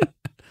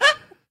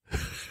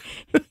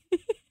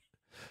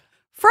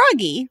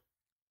 Froggy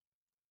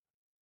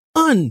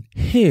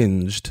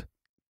unhinged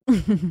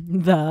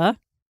the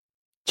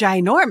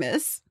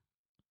ginormous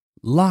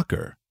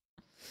locker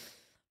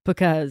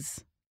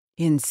because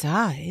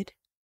inside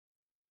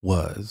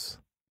was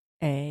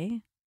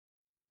a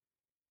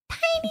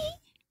tiny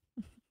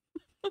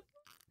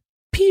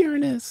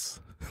penis.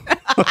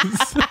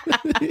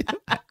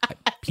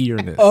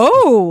 Penis.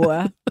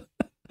 Oh.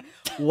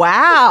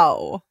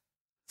 Wow.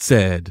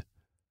 Said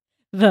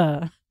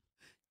the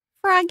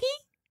Froggy.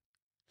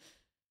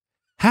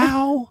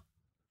 How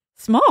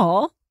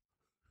small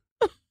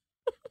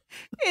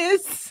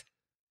is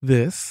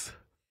this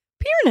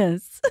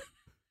penis?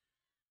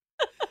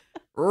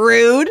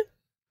 Rude.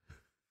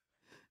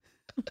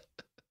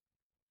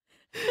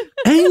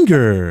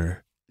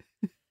 Anger.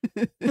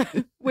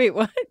 Wait,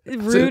 what?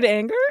 Rude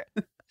anger?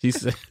 She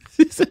said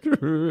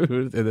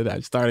rude, and then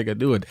I'm starting a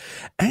new one.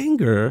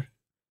 Anger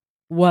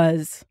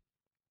was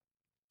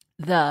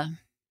the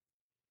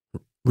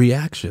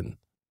reaction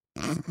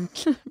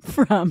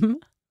from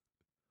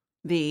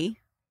the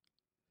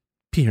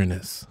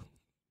penis.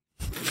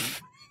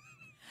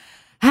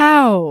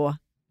 How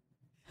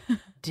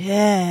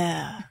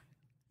dare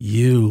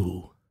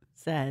you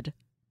said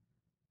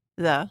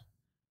the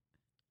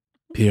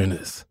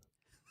penis.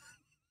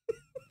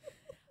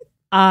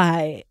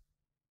 I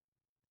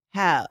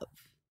have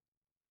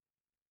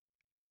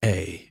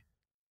a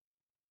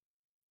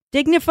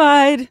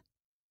dignified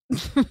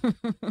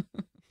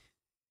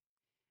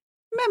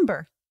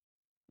member.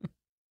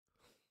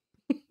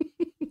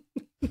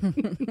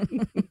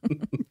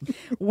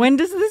 When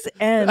does this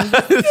end?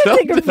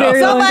 Take a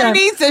very long Somebody time.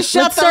 needs to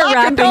shut Let's the start locker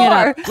wrapping door.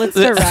 it up. Let's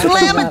start wrapping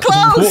Slam it it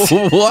up.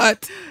 closed.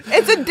 What?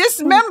 It's a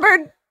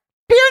dismembered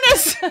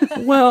penis.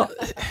 Well,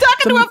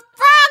 talking to a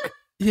frog.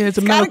 Yeah, it's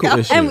a Gotta medical go.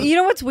 issue. And you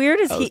know what's weird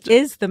is he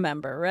is the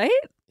member, right?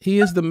 He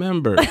is the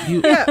member.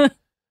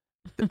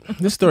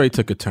 This story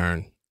took a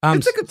turn.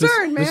 It took a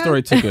turn, man. This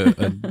story took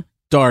a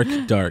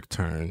dark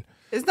turn.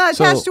 It's not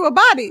attached to a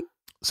body.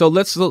 So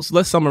let's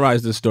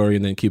summarize this story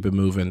and then keep it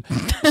moving.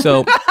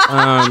 So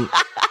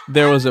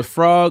there was a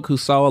frog who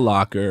saw a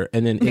locker,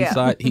 and then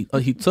inside he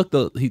took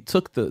the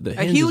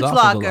hinges huge off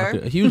locker. of the locker,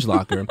 a huge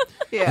locker,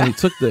 Yeah. and he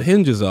took the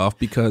hinges off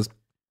because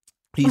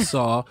he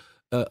saw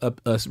a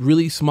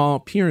really small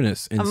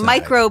penis A inside.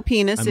 micro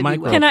penis, A if you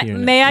micro will. Can I?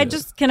 penis, May I yes.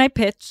 just? Can I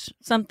pitch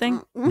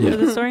something Yeah. for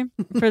the story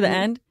for the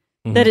end?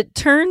 Mhm. That it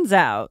turns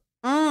out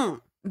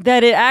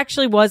that it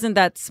actually wasn't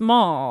that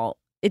small.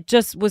 It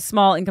just was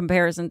small in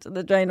comparison to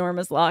the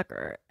ginormous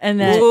locker, and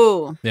that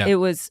Ooh. Yeah. it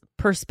was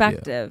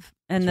perspective,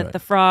 and That's that right. the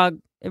frog.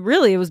 It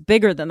was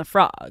bigger than the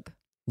frog.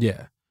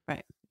 Yeah.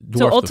 Right. Dwarfed the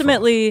So frog.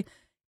 ultimately,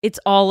 it's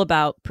all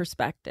about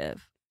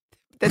perspective.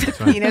 That the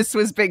penis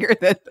was bigger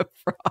than the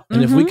frog.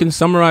 And if we can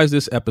summarize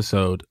this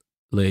episode,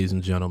 ladies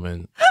and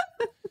gentlemen,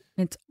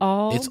 It's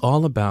all. it's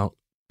all about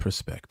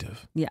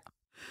perspective. Yeah.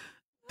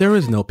 There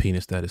is no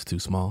penis that is too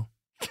small.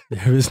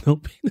 There is no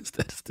penis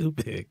that is too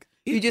big.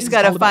 You just It's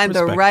got all to about find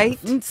the perspective.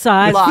 right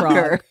Side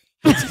locker.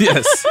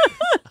 Yes.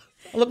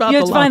 All about You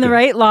have the to find the locker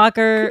right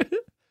locker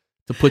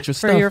to put your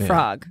for stuff your in.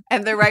 frog.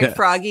 and the right Yes.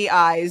 froggy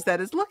eyes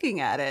that is looking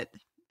at it.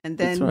 And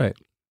then That's right.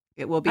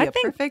 it will be I a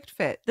think- perfect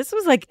fit. This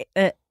was like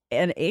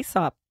an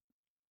Aesop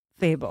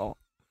fable.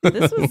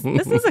 This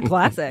is a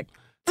classic.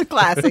 It's a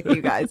classic,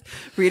 you guys.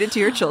 Read it to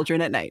your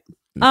children at night.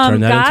 Turn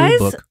that Guys,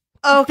 into a book.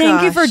 Oh,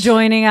 thank you for gosh.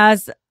 joining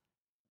us.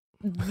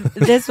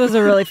 This was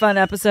a really fun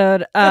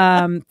episode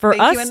for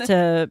Thank you, us and-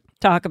 to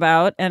talk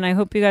about, and I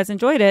hope you guys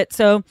enjoyed it.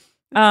 So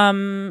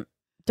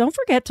don't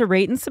forget to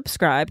rate and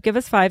subscribe. Give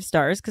us 5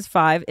 stars because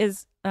 5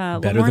 is Better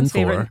than Lamorne's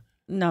 4. favorite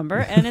number,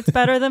 and it's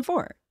better than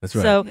 4. That's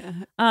right.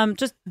 So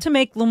just to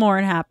make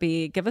Lamorne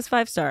happy, give us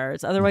 5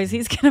 stars. Otherwise,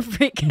 he's gonna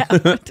freak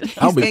out.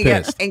 I'll be He's gonna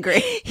get pissed.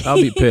 angry. I'll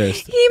be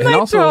pissed. He And might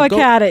also throw a go-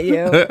 cat at you.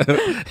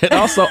 And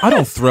also, I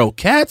don't throw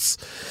cats.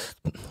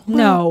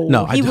 No,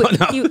 No, I he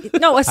don't.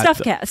 would- no, a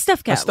stuffed cat. A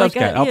stuffed cat. A stuffed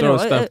like cat. I'll you throw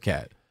know, a stuffed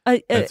cat.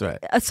 That's right.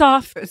 A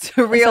soft. It's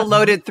a real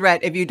loaded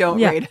threat if you don't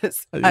Yeah. rate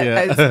us.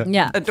 Yeah.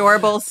 Yeah.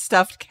 Adorable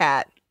stuffed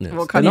cat Yes.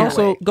 will come And your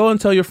also, way. go and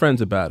tell your friends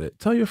about it.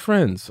 Tell your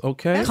friends,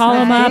 okay? That's Call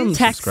them right. up,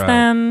 text Subscribe.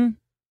 them.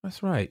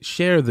 That's right.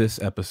 Share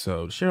this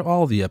episode. Share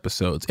all the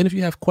episodes. And if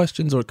you have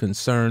questions or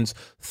concerns,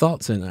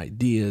 thoughts and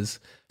ideas,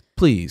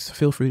 please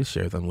feel free to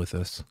share them with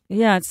us.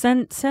 Yeah,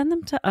 send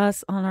them to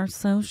us on our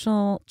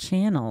social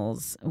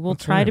channels. We'll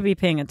try to be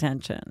paying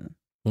attention.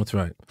 That's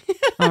right.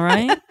 All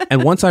right.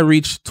 And once I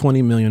reach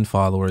 20 million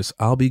followers,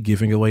 I'll be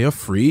giving away a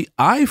free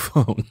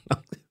iPhone.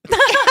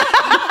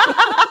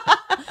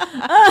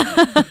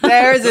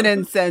 There's an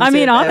incentive. I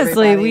mean,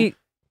 honestly, everybody.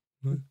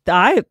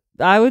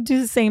 I would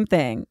do the same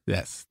thing.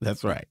 Yes,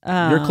 that's right.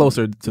 You're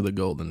closer to the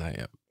goal than I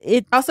am.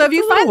 Also, if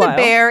you a find little the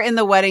bear in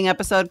the wedding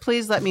episode,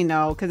 please let me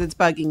know because it's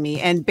bugging me.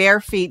 And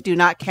bare feet do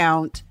not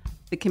count.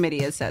 The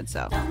committee has said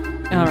so.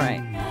 All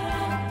right.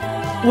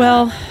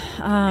 Well,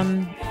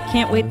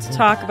 can't wait to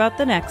talk about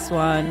the next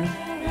one.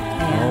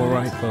 All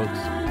right, folks.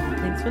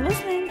 Thanks for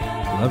listening.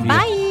 Love you.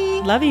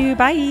 Bye. Love you.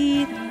 Bye.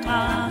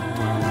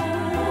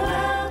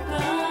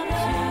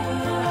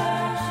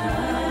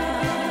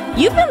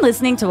 You've been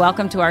listening to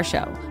Welcome to Our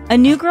Show, a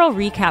New Girl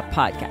recap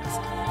podcast.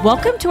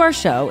 Welcome to Our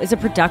Show is a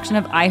production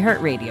of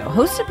iHeartRadio,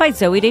 hosted by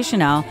Zooey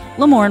Deschanel,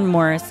 Lamorne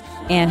Morris,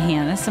 and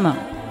Hannah Simone.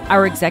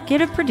 Our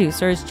executive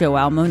producer is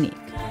Joelle Monique.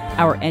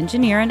 Our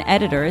engineer and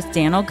editor is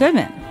Daniel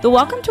Goodman. The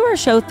Welcome to Our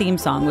Show theme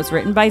song was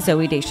written by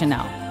Zooey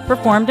Deschanel,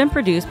 performed and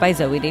produced by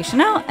Zooey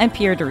Deschanel and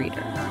Pierre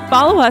DeReader.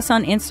 Follow us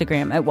on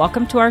Instagram at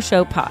Welcome to Our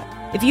Show Pod.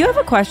 If you have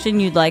a question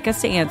you'd like us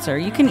to answer,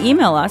 you can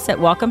email us at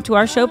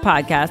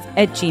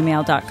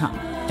welcometourourshowpodcast@gmail.com.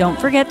 Don't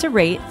forget to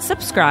rate,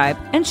 subscribe,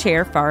 and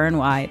share far and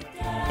wide.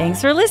 Thanks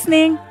for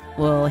listening.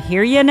 We'll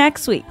hear you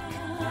next week.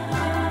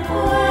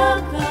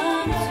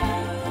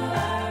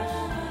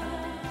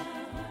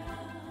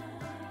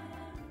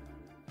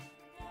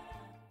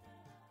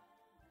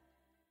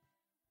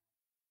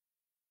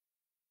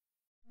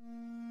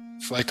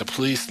 It's like the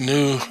police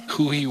knew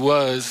who he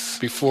was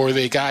before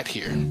they got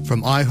here.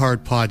 From iHeart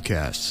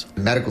Podcasts.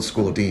 The medical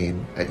school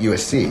dean at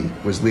USC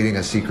was leading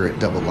a secret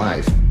double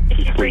life.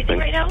 She's breathing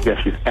right now?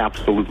 Yes, she's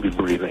absolutely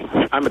breathing.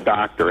 I'm a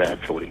doctor,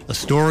 actually. A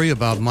story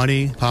about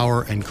money,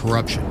 power, and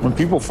corruption. When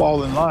people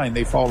fall in line,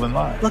 they fall in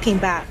line. Looking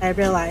back, I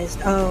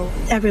realized,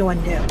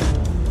 everyone knew.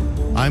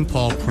 I'm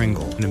Paul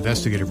Pringle, an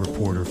investigative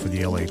reporter for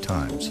the LA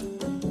Times.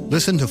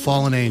 Listen to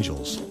Fallen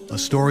Angels, a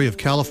story of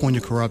California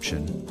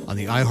corruption on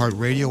the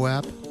iHeartRadio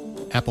app,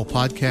 Apple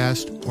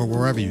Podcast, or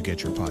wherever you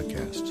get your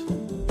podcasts.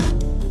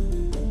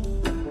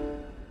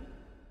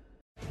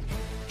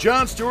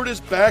 Jon Stewart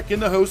is back in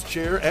the host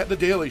chair at The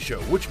Daily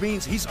Show, which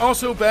means he's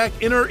also back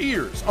in our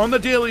ears on The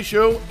Daily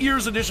Show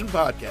Ears Edition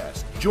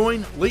podcast.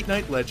 Join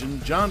late-night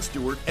legend Jon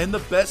Stewart and the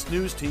best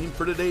news team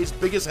for today's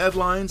biggest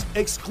headlines,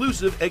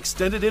 exclusive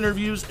extended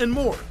interviews, and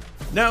more.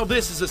 Now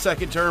this is a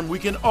second term we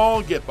can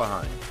all get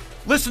behind.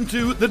 Listen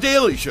to The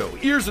Daily Show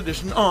Ears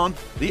Edition on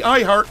the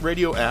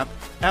iHeartRadio app,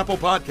 Apple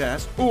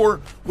Podcasts,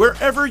 or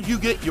wherever you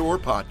get your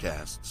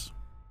podcasts.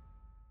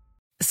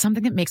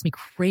 Something that makes me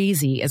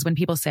crazy is when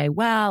people say,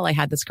 well, I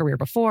had this career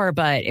before,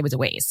 but it was a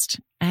waste.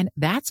 And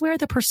that's where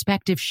the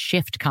perspective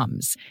shift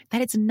comes,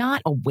 that it's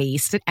not a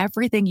waste, that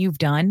everything you've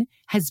done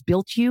has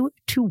built you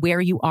to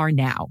where you are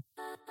now.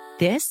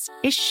 This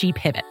is She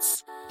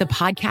Pivots, the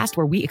podcast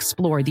where we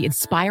explore the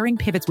inspiring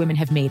pivots women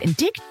have made and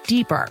dig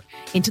deeper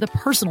into the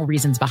personal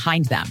reasons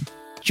behind them.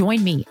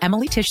 Join me,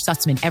 Emily Tish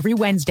Sussman, every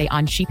Wednesday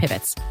on She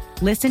Pivots.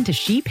 Listen to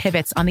She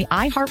Pivots on the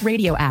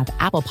iHeartRadio app,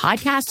 Apple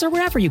Podcasts, or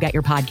wherever you get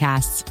your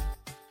podcasts.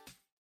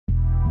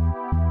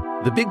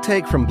 The Big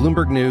Take from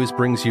Bloomberg News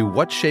brings you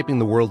what's shaping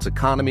the world's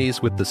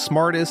economies with the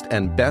smartest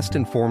and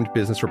best-informed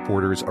business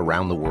reporters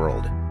around the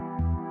world.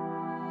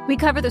 We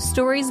cover the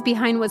stories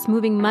behind what's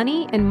moving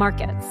money and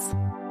markets,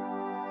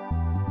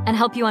 and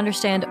help you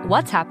understand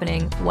what's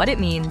happening, what it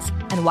means,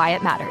 and why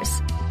it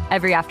matters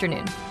every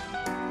afternoon.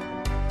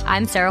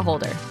 I'm Sarah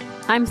Holder.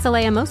 I'm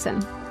Saleha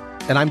Mohsin.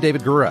 And I'm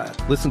David Gura.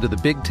 Listen to The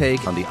Big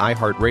Take on the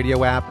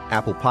iHeartRadio app,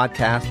 Apple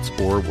Podcasts,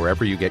 or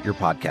wherever you get your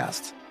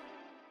podcasts.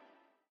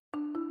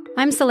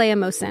 I'm Saleha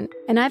Mohsin,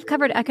 and I've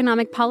covered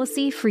economic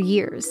policy for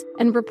years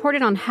and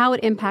reported on how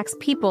it impacts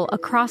people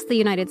across the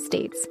United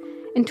States.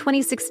 In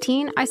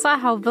 2016, I saw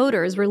how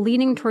voters were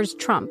leaning towards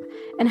Trump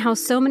and how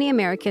so many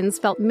Americans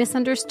felt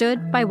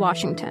misunderstood by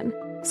Washington.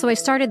 So I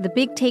started The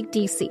Big Take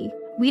DC.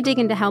 We dig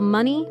into how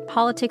money,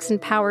 politics,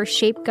 and power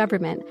shape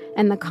government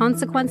and the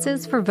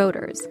consequences for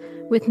voters.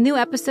 With new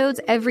episodes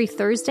every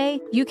Thursday,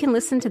 you can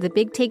listen to The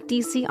Big Take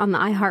DC on the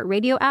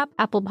iHeartRadio app,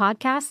 Apple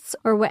Podcasts,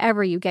 or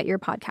wherever you get your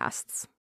podcasts.